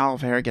think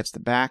Oliveira gets the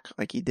back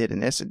like he did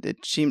in this.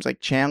 It seems like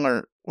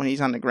Chandler, when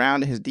he's on the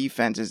ground, his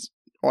defense is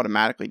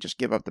automatically just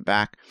give up the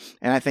back.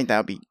 And I think that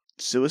would be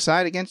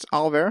suicide against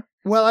Oliveira.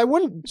 Well, I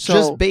wouldn't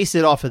just base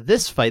it off of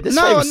this fight. This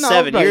fight was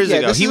 7 years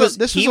ago. He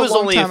was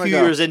only a few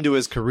years into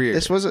his career.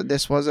 This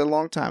was a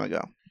long time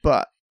ago.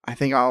 But I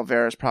think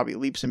Oliveira is probably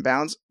leaps and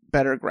bounds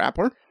better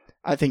grappler.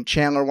 I think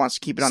Chandler wants to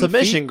keep it on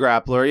submission the feet.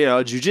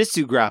 grappler,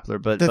 jiu-jitsu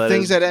grappler, but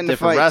things that end the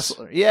fight.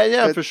 Wrestler.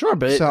 Yeah, for sure.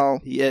 But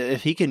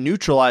if he can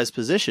neutralize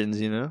positions,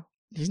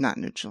 he's not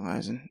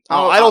neutralizing.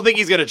 I don't think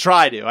he's going to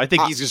try to. I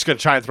think he's just going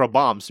to try and throw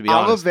bombs, to be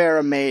honest.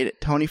 Oliveira made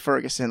Tony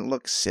Ferguson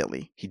look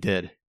silly. He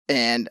did.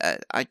 And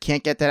I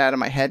can't get that out of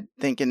my head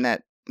thinking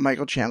that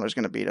Michael Chandler is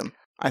going to beat him.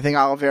 I think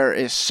Oliveira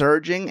is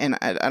surging, and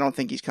I don't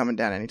think he's coming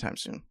down anytime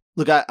soon.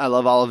 Look, I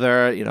love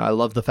Oliveira. I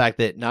love the fact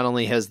that not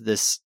only has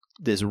this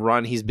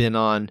run he's been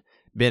on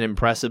been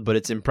impressive, but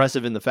it's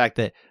impressive in the fact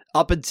that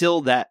up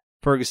until that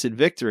Ferguson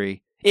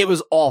victory, it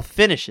was all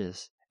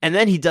finishes. And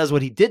then he does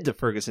what he did to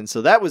Ferguson.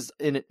 So that was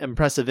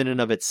impressive in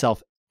and of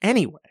itself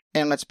anyway.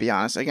 And let's be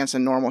honest, against a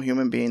normal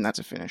human being, that's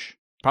a finish.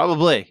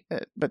 Probably.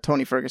 But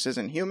Tony Ferguson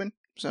isn't human,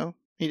 so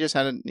he just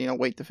had to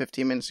wait the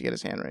 15 minutes to get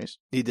his hand raised.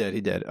 He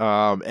did.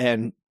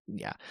 And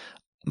yeah,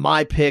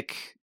 my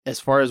pick as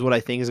far as what I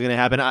think is going to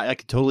happen, I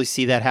could totally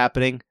see that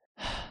happening.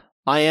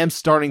 I am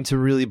starting to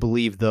really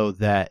believe, though,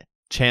 that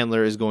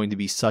Chandler is going to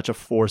be such a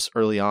force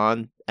early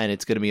on, and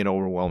it's going to be an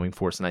overwhelming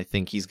force, and I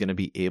think he's going to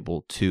be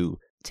able to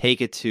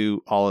take it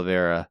to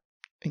Oliveira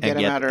and get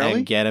him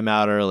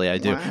out early. I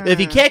do. Wow. If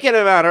he can't get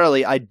him out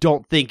early, I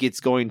don't think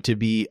it's going to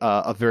be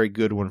a very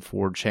good one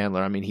for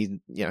Chandler. I mean,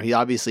 he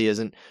obviously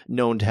isn't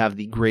known to have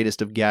the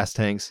greatest of gas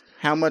tanks.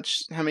 How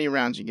many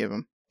rounds you give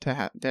him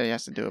that he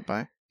has to do it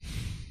by?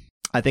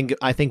 I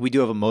think we do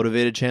have a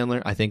motivated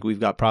Chandler. I think we've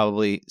got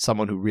probably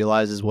someone who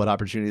realizes what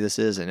opportunity this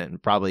is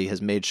and probably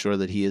has made sure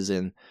that he is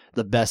in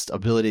the best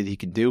ability that he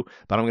can do.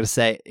 But I'm going to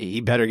say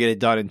he better get it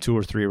done in 2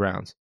 or 3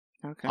 rounds.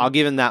 Okay. I'll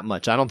give him that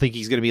much. I don't think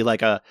he's going to be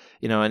like an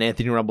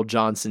Anthony Rumble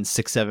Johnson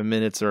 6-7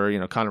 minutes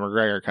or Conor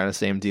McGregor kind of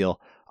same deal.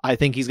 I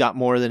think he's got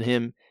more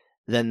than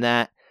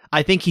that.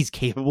 I think he's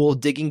capable of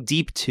digging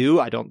deep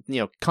too.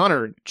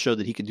 Conor showed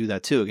that he could do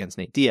that too against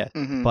Nate Diaz.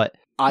 Mm-hmm. But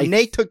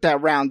Nate took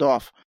that round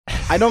off.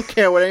 I don't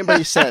care what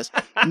anybody says.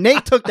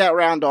 Nate took that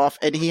round off,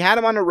 and he had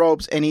him on the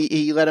ropes, and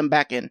he let him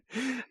back in.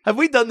 Have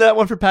we done that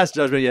one for Past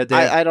Judgment yet,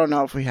 Dan? I don't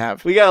know if we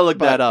have. We got to look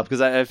that up, because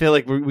I feel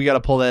like we got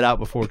to pull that out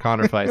before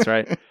Conor fights,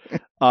 right?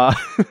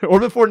 Or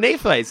before Nate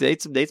fights.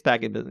 Nate's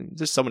back in.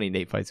 There's so many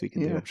Nate fights we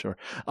can do, I'm sure.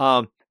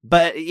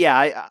 But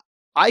yeah,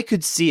 I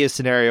could see a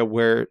scenario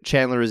where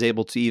Chandler is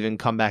able to even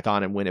come back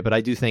on and win it, but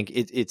I do think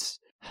it's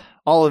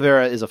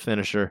Oliveira is a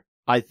finisher.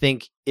 I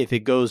think if it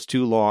goes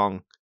too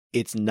long,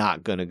 it's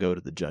not going to go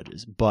to the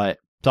judges.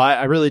 So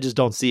I really just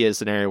don't see a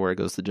scenario where it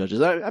goes to the judges.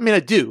 I mean,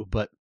 I do,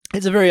 but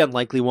it's a very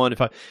unlikely one.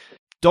 If I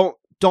don't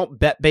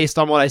bet based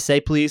on what I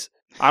say, please.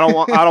 I don't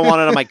want it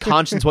on my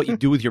conscience what you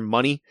do with your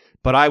money,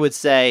 but I would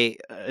say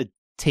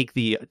take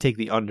the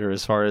under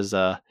as far as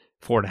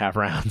 4.5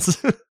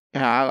 rounds.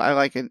 Yeah, I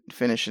like it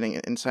finishing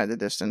it inside the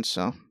distance.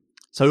 So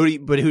who do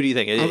you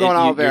think? I'm going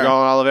Oliveira. You're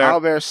going Oliveira.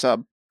 Oliveira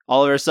sub.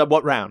 Oliveira sub.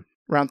 What round?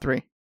 Round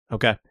 3.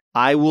 Okay.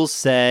 I will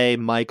say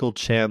Michael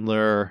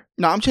Chandler.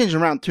 No, I'm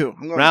changing round 2.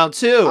 I'm going round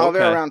 2.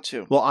 Oliveira okay. round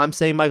 2. Well, I'm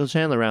saying Michael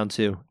Chandler round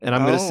 2, and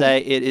I'm going to say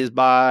it is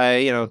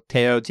by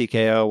KO,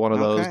 TKO, one of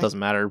those. Doesn't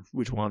matter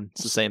which one.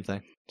 It's the same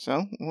thing.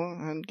 So, well,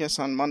 I guess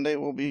on Monday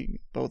we'll be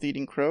both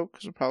eating crow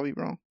because we'll probably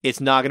be wrong. It's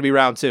not going to be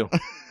round 2.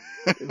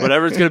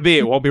 Whatever it's going to be,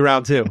 it won't be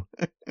round 2.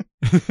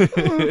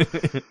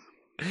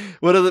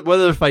 What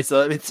other fights?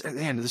 Though?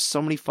 Man, there's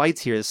so many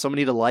fights here. There's so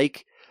many to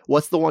like.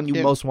 What's the one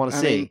you most want to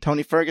see?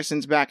 Tony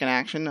Ferguson's back in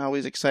action.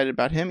 Always excited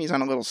about him. He's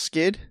on a little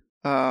skid.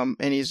 And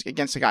he's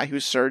against a guy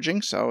who's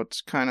surging, so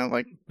it's kind of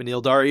like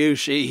Beneil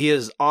Dariush. He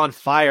is on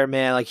fire,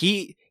 man. Like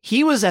he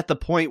was at the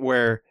point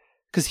where,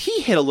 because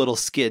he hit a little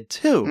skid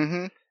too,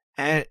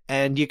 mm-hmm.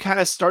 and you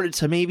kind of started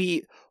to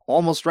maybe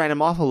almost ran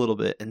him off a little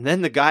bit. And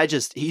then the guy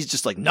he's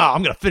just like, no,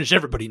 I'm going to finish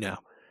everybody now.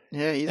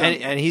 Yeah,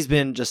 and he's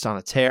been just on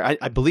a tear.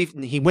 I believe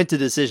he went to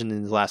decision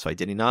in his last fight,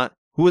 did he not?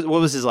 What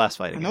was his last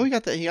fight again? I know he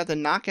got the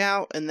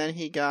knockout, and then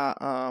he got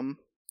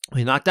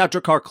he knocked out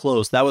Drakkar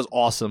Klose. That was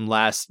awesome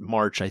last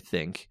March, I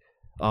think.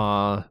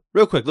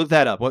 Real quick, look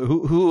that up. What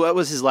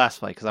was his last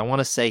fight? Because I want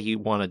to say he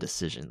won a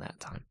decision that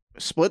time.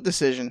 Split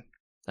decision.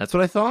 That's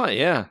what I thought.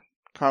 Yeah,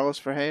 Carlos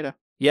Ferreira.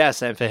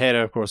 Yes, and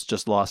Ferreira, of course,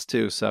 just lost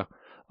too. So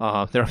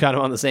they're kind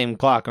of on the same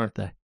clock, aren't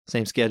they?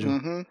 Same schedule.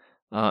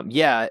 Mm-hmm.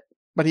 Yeah.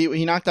 But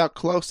he knocked out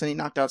Klose, and he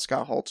knocked out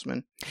Scott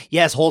Holtzman.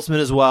 Yes, Holtzman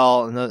as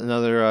well.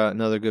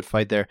 Another good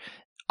fight there.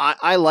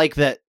 I like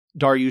that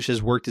Dariush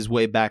has worked his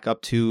way back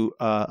up to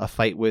a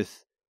fight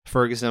with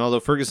Ferguson. Although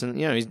Ferguson,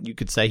 you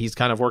could say he's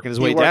kind of working his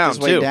way down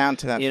too. Down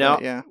to that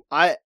fight,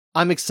 yeah.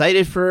 I'm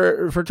excited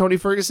for Tony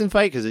Ferguson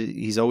fight because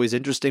he's always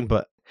interesting.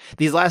 But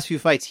these last few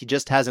fights, he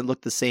just hasn't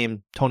looked the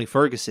same Tony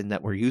Ferguson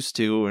that we're used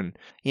to, and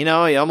you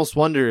almost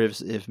wonder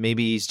if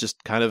maybe he's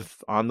just kind of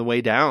on the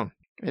way down.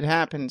 It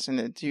happens, and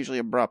it's usually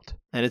abrupt.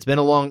 And it's been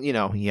a long,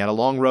 he had a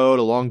long road,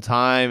 a long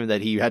time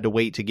that he had to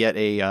wait to get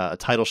a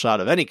title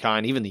shot of any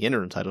kind, even the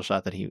interim title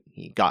shot that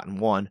he got and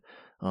won.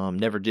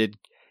 Never did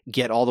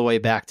get all the way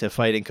back to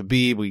fighting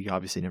Khabib. We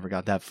obviously never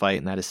got that fight,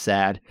 and that is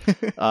sad.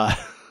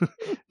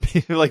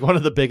 Like one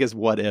of the biggest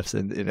what ifs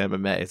in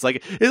MMA. It's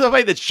a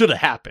fight that should have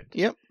happened.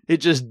 Yep. It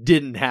just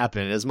didn't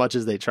happen as much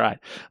as they tried.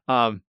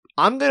 I'm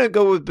going to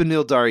go with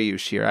Beneil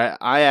Dariush here.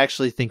 I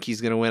actually think he's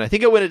going to win. I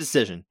think he'll win a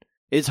decision.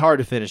 It's hard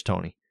to finish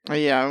Tony.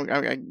 Yeah,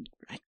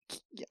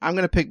 I'm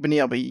going to pick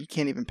Beneil, but you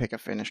can't even pick a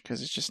finish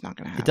because it's just not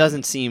going to happen. It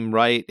doesn't seem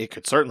right. It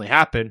could certainly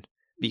happen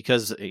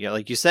because,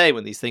 like you say,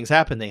 when these things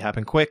happen, they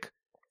happen quick.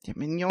 I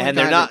mean, and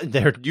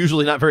they're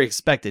usually not very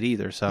expected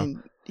either. So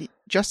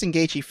Justin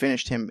Gaethje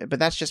finished him, but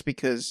that's just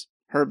because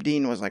Herb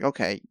Dean was like,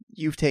 okay,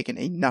 you've taken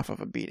enough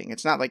of a beating.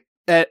 It's not like...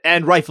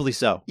 And rightfully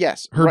so.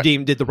 Yes. Herb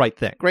Dean did the right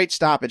thing. Great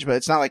stoppage, but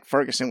it's not like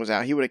Ferguson was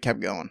out. He would have kept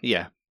going.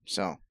 Yeah.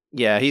 So...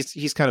 Yeah,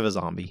 he's kind of a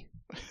zombie.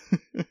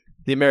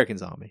 The American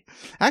zombie.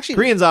 Actually,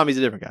 Korean zombie's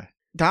a different guy.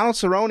 Donald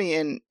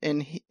Cerrone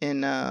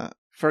and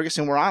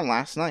Ferguson were on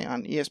last night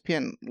on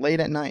ESPN late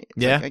at night.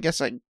 Yeah. I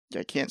guess I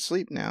can't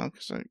sleep now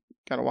because I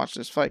got to watch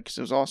this fight because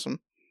it was awesome.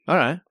 All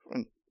right.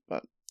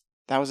 But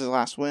that was his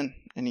last win,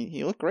 and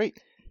he looked great.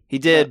 He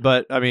did,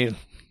 but I mean,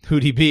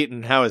 who'd he beat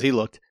and how has he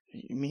looked?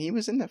 I mean, he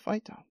was in that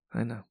fight, though.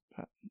 I know.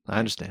 I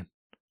understand.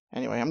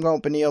 Anyway, I'm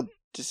going Beneil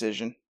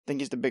decision. I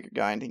think he's the bigger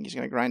guy. I think he's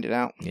going to grind it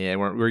out. Yeah,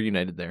 we're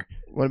united there.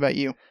 What about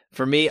you?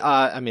 For me,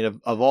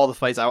 of all the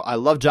fights, I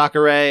love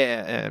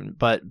Jacare,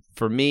 but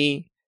for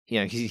me,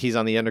 he's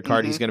on the undercard.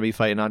 Mm-hmm. He's going to be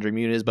fighting Andre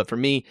Muniz. But for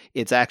me,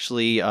 it's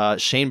actually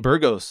Shane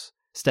Burgos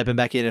stepping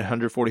back in at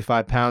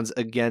 145 pounds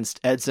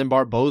against Edson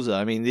Barboza.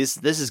 I mean, this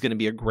is going to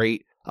be a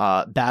great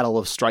battle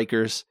of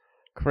strikers.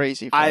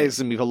 Crazy fight. It's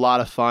going to be a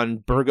lot of fun.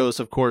 Burgos,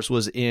 of course,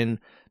 was in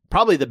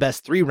probably the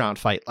best 3-round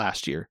fight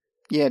last year.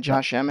 Yeah,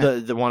 Josh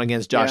Emmett. The one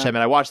against Josh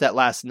Emmett. I watched that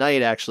last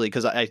night, actually,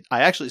 because I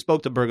actually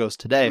spoke to Burgos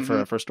today for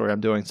a first story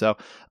I'm doing. So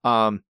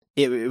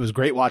it was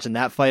great watching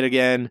that fight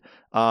again.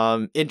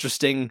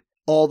 Interesting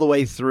all the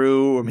way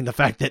through. I mean, the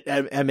fact that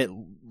Emmett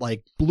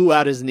blew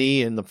out his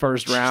knee in the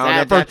first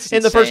round.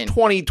 In the first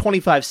 20,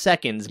 25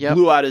 seconds,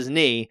 blew out his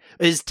knee,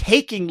 is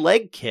taking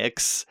leg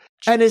kicks,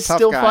 and is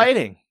still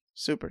fighting.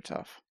 Super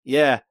tough.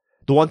 Yeah.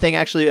 The one thing,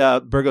 actually,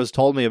 Burgos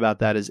told me about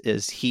that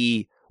is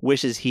he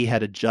wishes he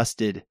had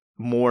adjusted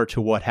more to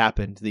what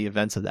happened, the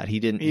events of that.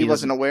 He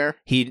wasn't aware.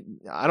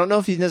 I don't know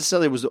if he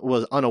necessarily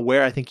was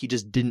unaware. I think he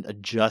just didn't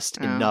adjust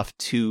enough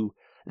to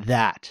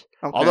that.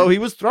 Okay. Although he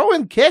was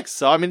throwing kicks,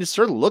 so I mean, it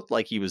sort of looked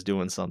like he was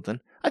doing something.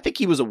 I think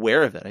he was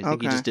aware of it. I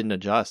think he just didn't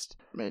adjust.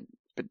 But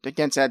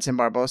against Edson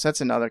Barboza,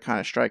 that's another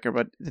kind of striker,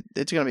 but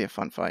it's going to be a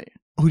fun fight.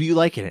 Who do you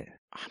like in it?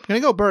 I'm going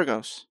to go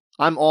Burgos.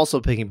 I'm also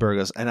picking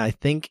Burgos, and I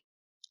think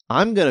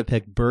I'm going to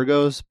pick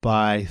Burgos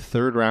by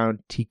 3rd round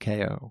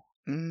TKO.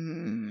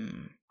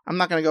 I'm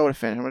not going to go with a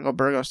finish. I'm going to go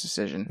Burgos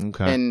decision.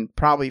 Okay. And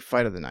probably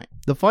fight of the night.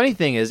 The funny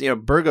thing is,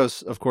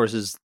 Burgos, of course,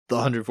 is the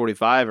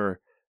 145er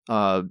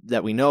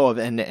that we know of.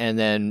 And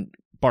then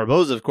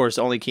Barboza, of course,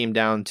 only came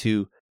down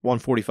to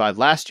 145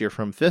 last year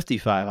from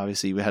 55.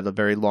 Obviously, we had a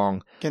very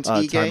long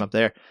time up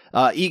there.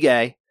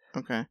 Ige.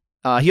 Okay.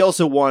 He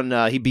also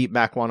won. He beat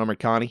Makwan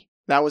Amirkhani.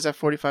 That was at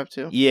 45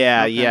 too?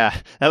 Yeah, okay. Yeah.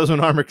 That was when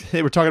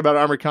they were talking about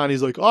Amirkhani.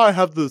 He's like,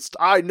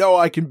 I know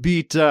I can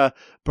beat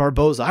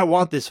Barboza. I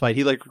want this fight.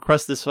 He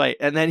requests this fight.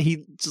 And then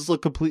he just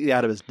looked completely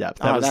out of his depth.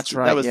 That's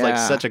right. That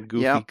was such a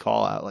goofy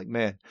call out. Like,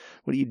 man,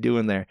 what are you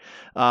doing there?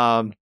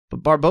 But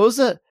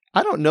Barboza,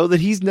 I don't know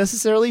that he's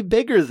necessarily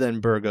bigger than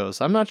Burgos.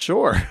 I'm not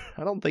sure.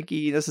 I don't think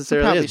he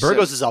necessarily is.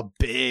 Burgos is a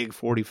big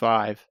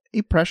 45.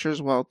 He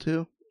pressures well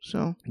too.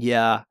 So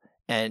yeah.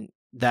 And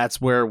that's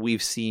where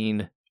we've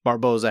seen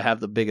Barboza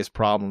have the biggest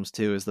problems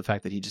too, is the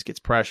fact that he just gets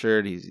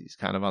pressured. He's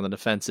kind of on the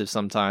defensive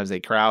sometimes. They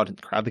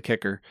crowd the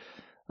kicker.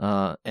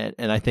 And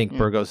I think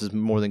Burgos is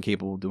more than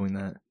capable of doing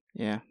that.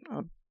 Yeah.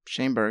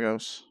 Shane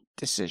Burgos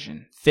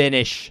decision.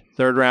 Finish.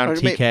 3rd round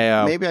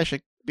TKO. Maybe I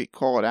should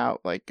call it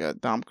out like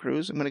Dom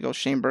Cruz. I'm going to go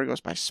Shane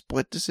Burgos by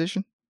split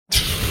decision.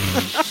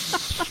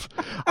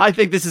 I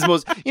think this is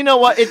most... You know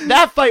what?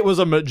 That fight was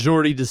a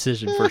majority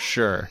decision for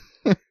sure.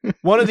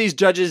 One of these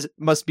judges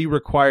must be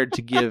required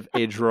to give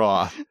a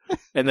draw,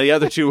 and the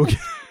other two will get...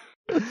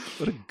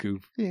 What a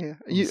goof. Yeah.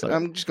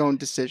 I'm just going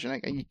decision.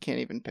 You can't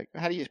even pick...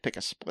 How do you pick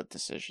a split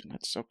decision?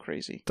 That's so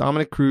crazy.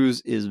 Dominic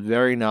Cruz is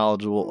very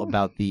knowledgeable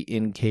about the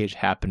in-cage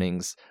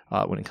happenings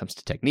when it comes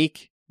to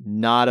technique,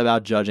 not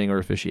about judging or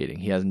officiating.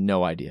 He has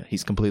no idea.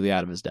 He's completely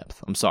out of his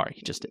depth. I'm sorry.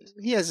 He just is.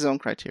 He has his own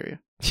criteria.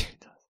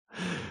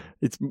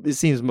 It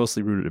seems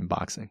mostly rooted in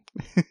boxing,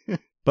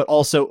 but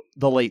also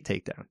the late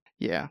takedown.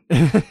 Yeah,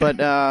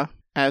 but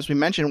as we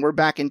mentioned, we're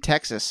back in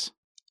Texas,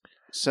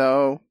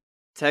 so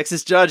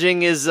Texas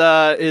judging is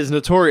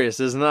notorious,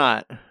 is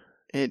not?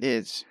 It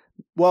is.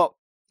 Well,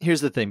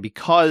 here's the thing: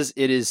 because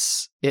it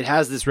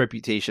has this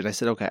reputation. I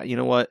said, okay, you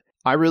know what?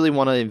 I really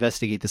want to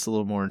investigate this a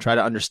little more and try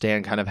to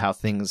understand kind of how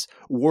things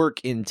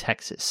work in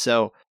Texas.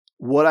 So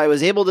what I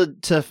was able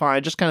to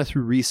find just kind of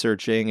through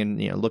researching and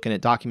looking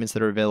at documents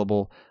that are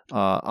available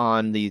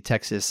on the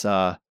Texas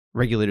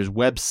regulator's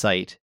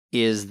website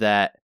is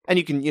that, and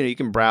you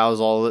can browse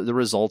all the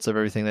results of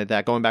everything like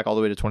that going back all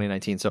the way to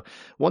 2019. So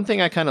one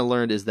thing I kind of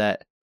learned is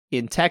that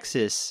in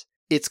Texas,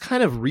 it's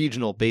kind of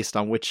regional based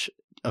on which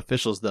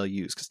officials they'll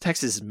use, because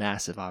Texas is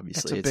massive,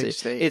 obviously. It's a big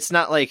state. It's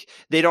not like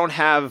they don't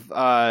have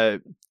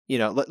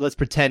let's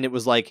pretend it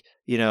was like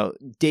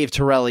Dave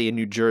Torelli in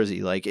New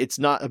Jersey. Like, it's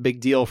not a big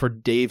deal for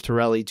Dave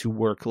Torelli to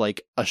work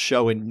like a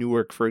show in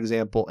Newark, for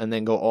example, and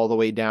then go all the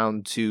way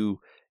down to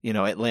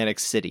Atlantic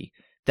City.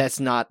 That's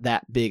not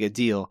that big a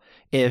deal.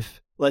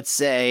 If, let's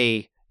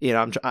say,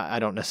 I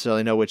don't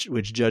necessarily know which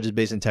judge is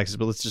based in Texas,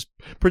 but let's just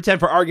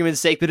pretend for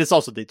argument's sake that it's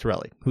also Dave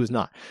Torelli, who's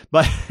not.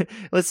 But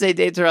let's say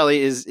Dave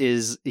Torelli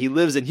he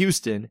lives in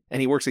Houston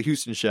and he works a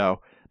Houston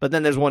show, but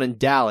then there's one in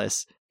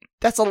Dallas.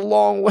 That's a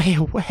long way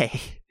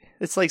away.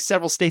 It's like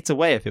several states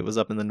away if it was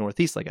up in the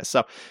Northeast, I guess.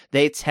 So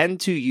they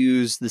tend to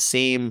use the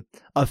same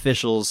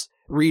officials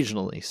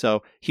regionally.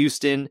 So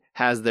Houston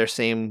has their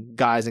same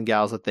guys and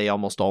gals that they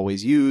almost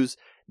always use.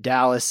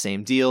 Dallas,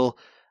 same deal.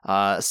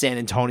 San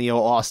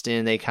Antonio,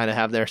 Austin, they kind of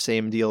have their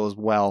same deal as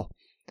well.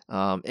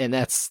 And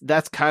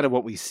that's kind of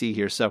what we see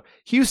here. So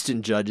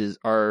Houston judges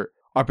are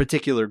a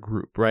particular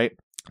group, right?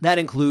 That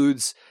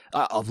includes,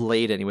 of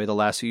late anyway, the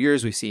last few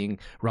years, we've seen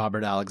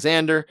Robert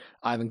Alexander,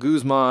 Ivan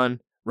Guzman,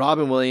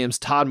 Robin Williams,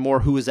 Todd Moore,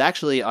 who is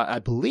actually, I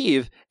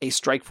believe, a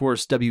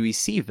Strikeforce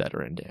WEC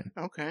veteran, Dan.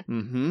 Okay.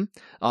 Mm-hmm.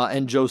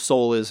 And Joe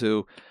Solis,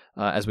 who,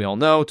 as we all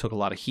know, took a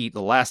lot of heat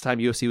the last time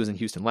UFC was in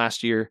Houston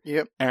last year.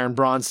 Yep. Aaron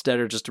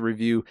Bronstetter, just to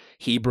review,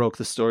 he broke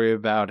the story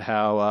about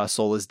how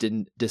Solis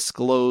didn't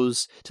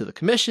disclose to the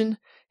commission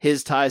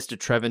his ties to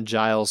Trevin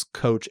Giles'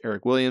 coach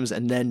Eric Williams,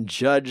 and then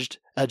judged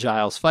a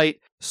Giles fight,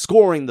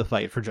 scoring the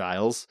fight for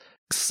Giles.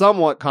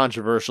 Somewhat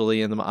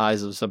controversially in the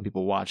eyes of some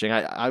people watching.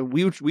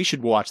 We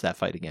should watch that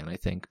fight again, I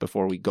think,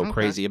 before we go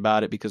crazy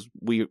about it, because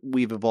we've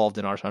evolved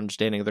in our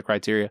understanding of the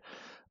criteria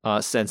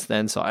since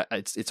then. So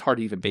it's hard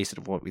to even base it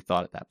on what we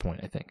thought at that point,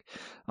 I think.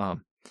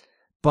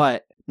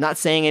 But not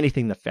saying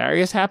anything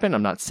nefarious happened.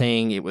 I'm not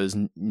saying it was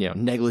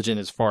negligent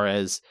as far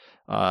as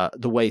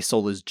the way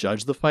Solis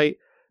judged the fight,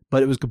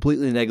 but it was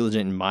completely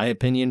negligent in my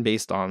opinion,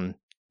 based on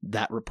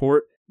that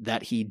report,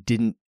 that he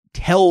didn't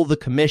tell the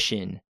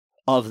commission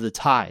of the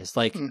ties.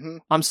 Like,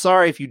 I'm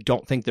sorry if you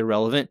don't think they're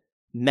relevant,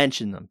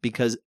 mention them,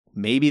 because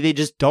maybe they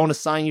just don't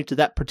assign you to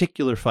that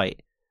particular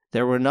fight.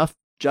 There were enough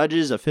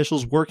judges,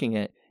 officials working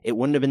it. It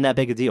wouldn't have been that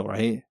big a deal,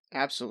 right?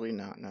 Absolutely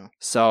not, no.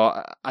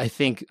 So I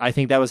think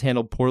that was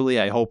handled poorly.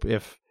 I hope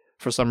if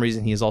for some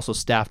reason he is also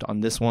staffed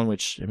on this one,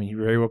 which, I mean, he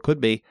very well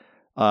could be,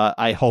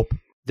 I hope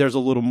there's a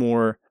little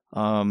more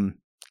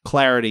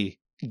clarity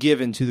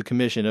given to the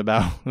commission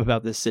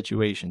about this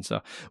situation.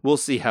 So we'll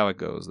see how it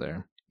goes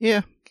there.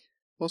 Yeah.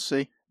 We'll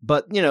see.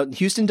 But,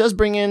 Houston does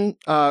bring in,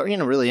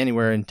 really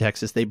anywhere in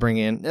Texas, they bring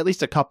in at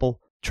least a couple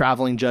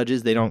traveling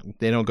judges. They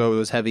don't go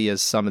as heavy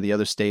as some of the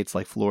other states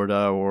like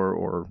Florida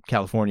or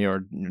California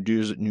or New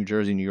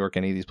Jersey, New York,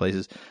 any of these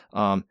places.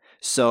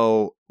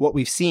 So what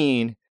we've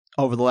seen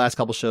over the last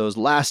couple shows,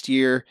 last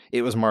year,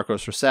 it was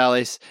Marcos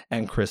Rosales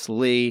and Chris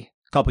Lee.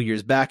 A couple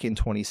years back in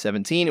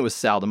 2017, it was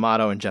Sal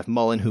D'Amato and Jeff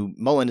Mullen, who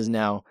Mullen is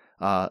now,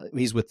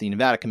 he's with the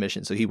Nevada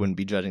Commission, so he wouldn't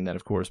be judging that,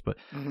 of course. But,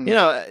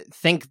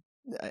 think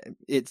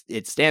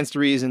it stands to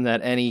reason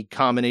that any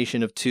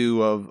combination of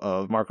two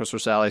of Marcos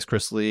Rosales,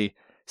 Chris Lee,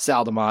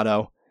 Sal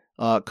D'Amato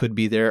could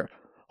be there.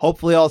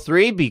 Hopefully all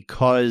three,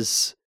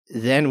 because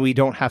then we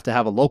don't have to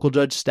have a local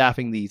judge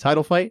staffing the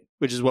title fight,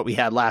 which is what we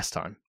had last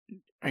time.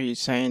 Are you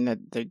saying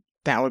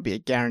that would be a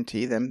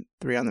guarantee, them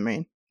three on the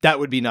main? That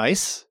would be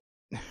nice.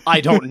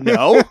 I don't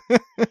know.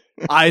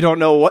 I don't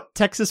know what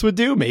Texas would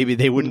do. Maybe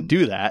they wouldn't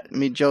do that. I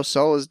mean, Joe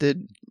Solis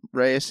did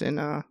Reyes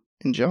and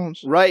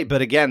Jones. Right,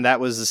 but again, that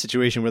was a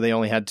situation where they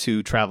only had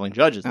two traveling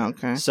judges.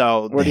 Okay.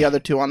 So were the other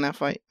two on that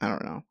fight? I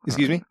don't know.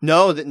 Excuse me?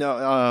 No.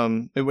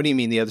 What do you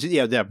mean the others?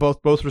 Yeah.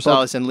 Both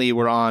Rosales and Lee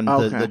were on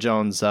the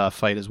Jones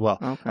fight as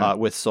well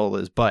with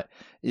Solis. But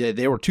Yeah,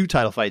 there were 2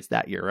 title fights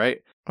that year, right?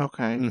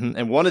 Okay. Mm-hmm.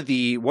 And one of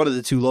the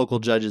 2 local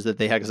judges that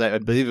they had, because I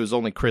believe it was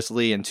only Chris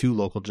Lee and 2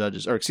 local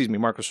judges, or excuse me,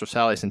 Marcos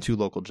Rosales and 2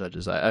 local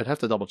judges. I'd have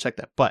to double check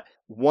that. But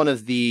one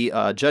of the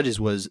judges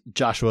was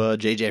Joshua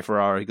JJ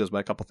Ferrara. He goes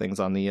by a couple things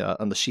on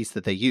the sheets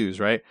that they use,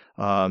 right?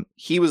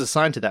 He was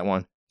assigned to that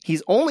one.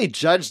 He's only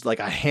judged like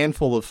a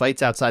handful of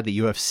fights outside the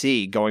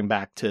UFC going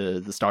back to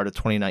the start of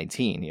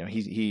 2019. You know,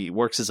 he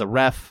works as a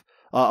ref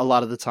a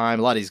lot of the time.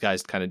 A lot of these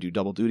guys kind of do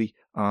double duty.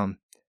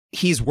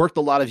 He's worked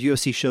a lot of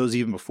UFC shows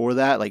even before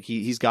that. Like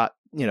he's got,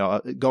 you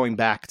know, going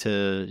back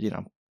to, you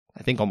know,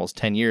 I think almost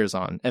 10 years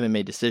on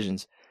MMA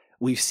decisions.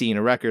 We've seen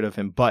a record of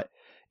him. But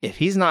if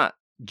he's not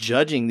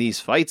judging these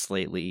fights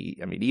lately,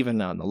 I mean,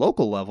 even on the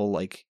local level,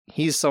 like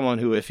he's someone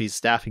who, if he's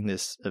staffing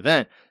this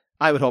event,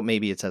 I would hope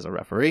maybe it's as a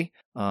referee,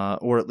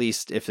 or at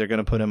least if they're going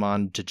to put him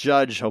on to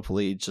judge,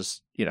 hopefully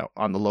just, you know,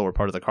 on the lower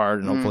part of the card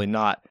and hopefully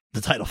not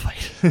the title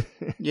fight.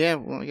 Yeah,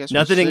 well, I guess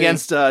nothing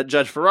against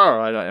Judge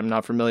Ferraro. I'm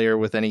not familiar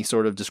with any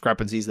sort of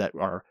discrepancies that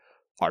are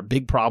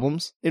big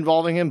problems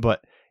involving him,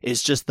 but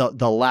it's just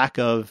the lack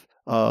of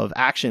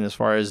action as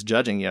far as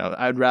judging. You know,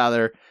 I'd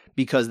rather,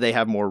 because they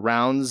have more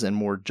rounds and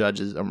more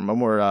judges, or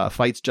more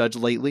fights judged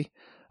lately,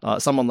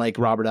 someone like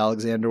Robert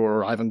Alexander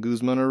or Ivan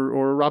Guzman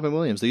or Robin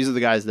Williams. These are the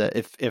guys that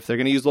if they're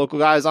going to use local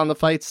guys on the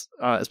fights,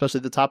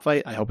 especially the top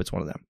fight, I hope it's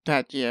one of them.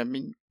 I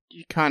mean,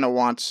 you kind of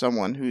want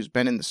someone who's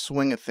been in the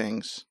swing of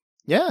things.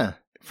 Yeah.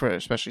 For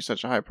especially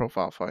such a high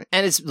profile fight.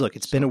 And it's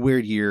been a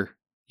weird year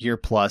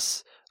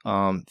plus.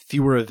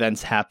 Fewer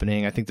events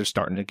happening. I think they're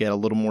starting to get a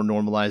little more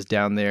normalized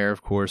down there,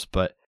 of course,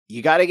 but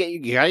you got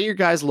your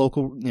guys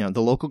local. You know,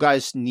 the local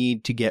guys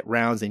need to get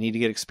rounds. They need to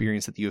get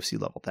experience at the UFC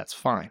level. That's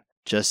fine.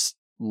 Just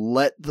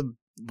let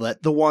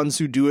the ones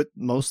who do it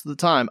most of the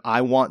time,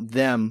 I want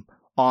them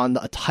on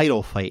a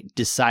title fight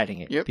deciding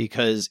it,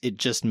 because it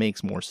just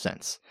makes more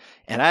sense.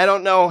 And I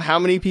don't know how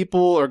many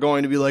people are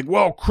going to be like,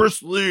 well,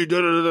 Chris Lee,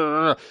 da, da, da,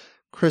 da.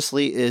 Chris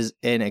Lee is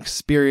an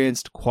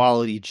experienced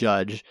quality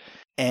judge.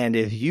 And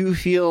if you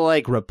feel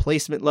like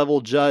replacement level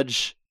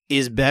judge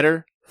is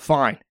better,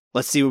 fine.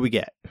 Let's see what we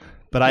get.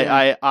 But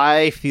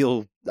I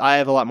feel I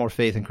have a lot more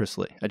faith in Chris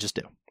Lee. I just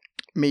do.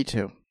 Me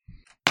too.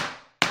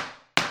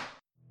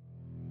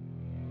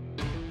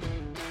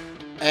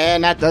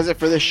 And that does it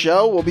for this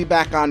show. We'll be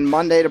back on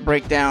Monday to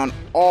break down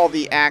all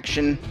the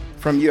action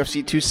from UFC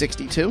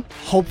 262.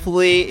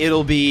 Hopefully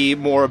it'll be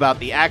more about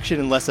the action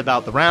and less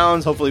about the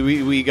rounds.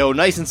 Hopefully we go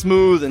nice and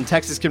smooth and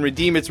Texas can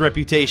redeem its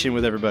reputation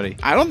with everybody.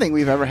 I don't think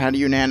we've ever had a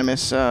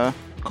unanimous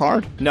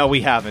card. No,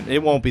 we haven't.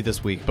 It won't be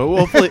this week, but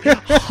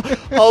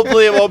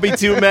hopefully it won't be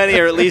too many,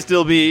 or at least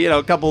it'll be, you know,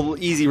 a couple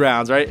easy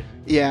rounds, right?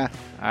 Yeah.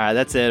 All right,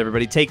 that's it,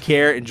 everybody. Take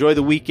care. Enjoy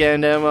the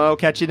weekend, and I'll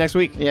catch you next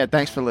week. Yeah,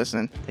 thanks for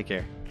listening. Take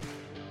care.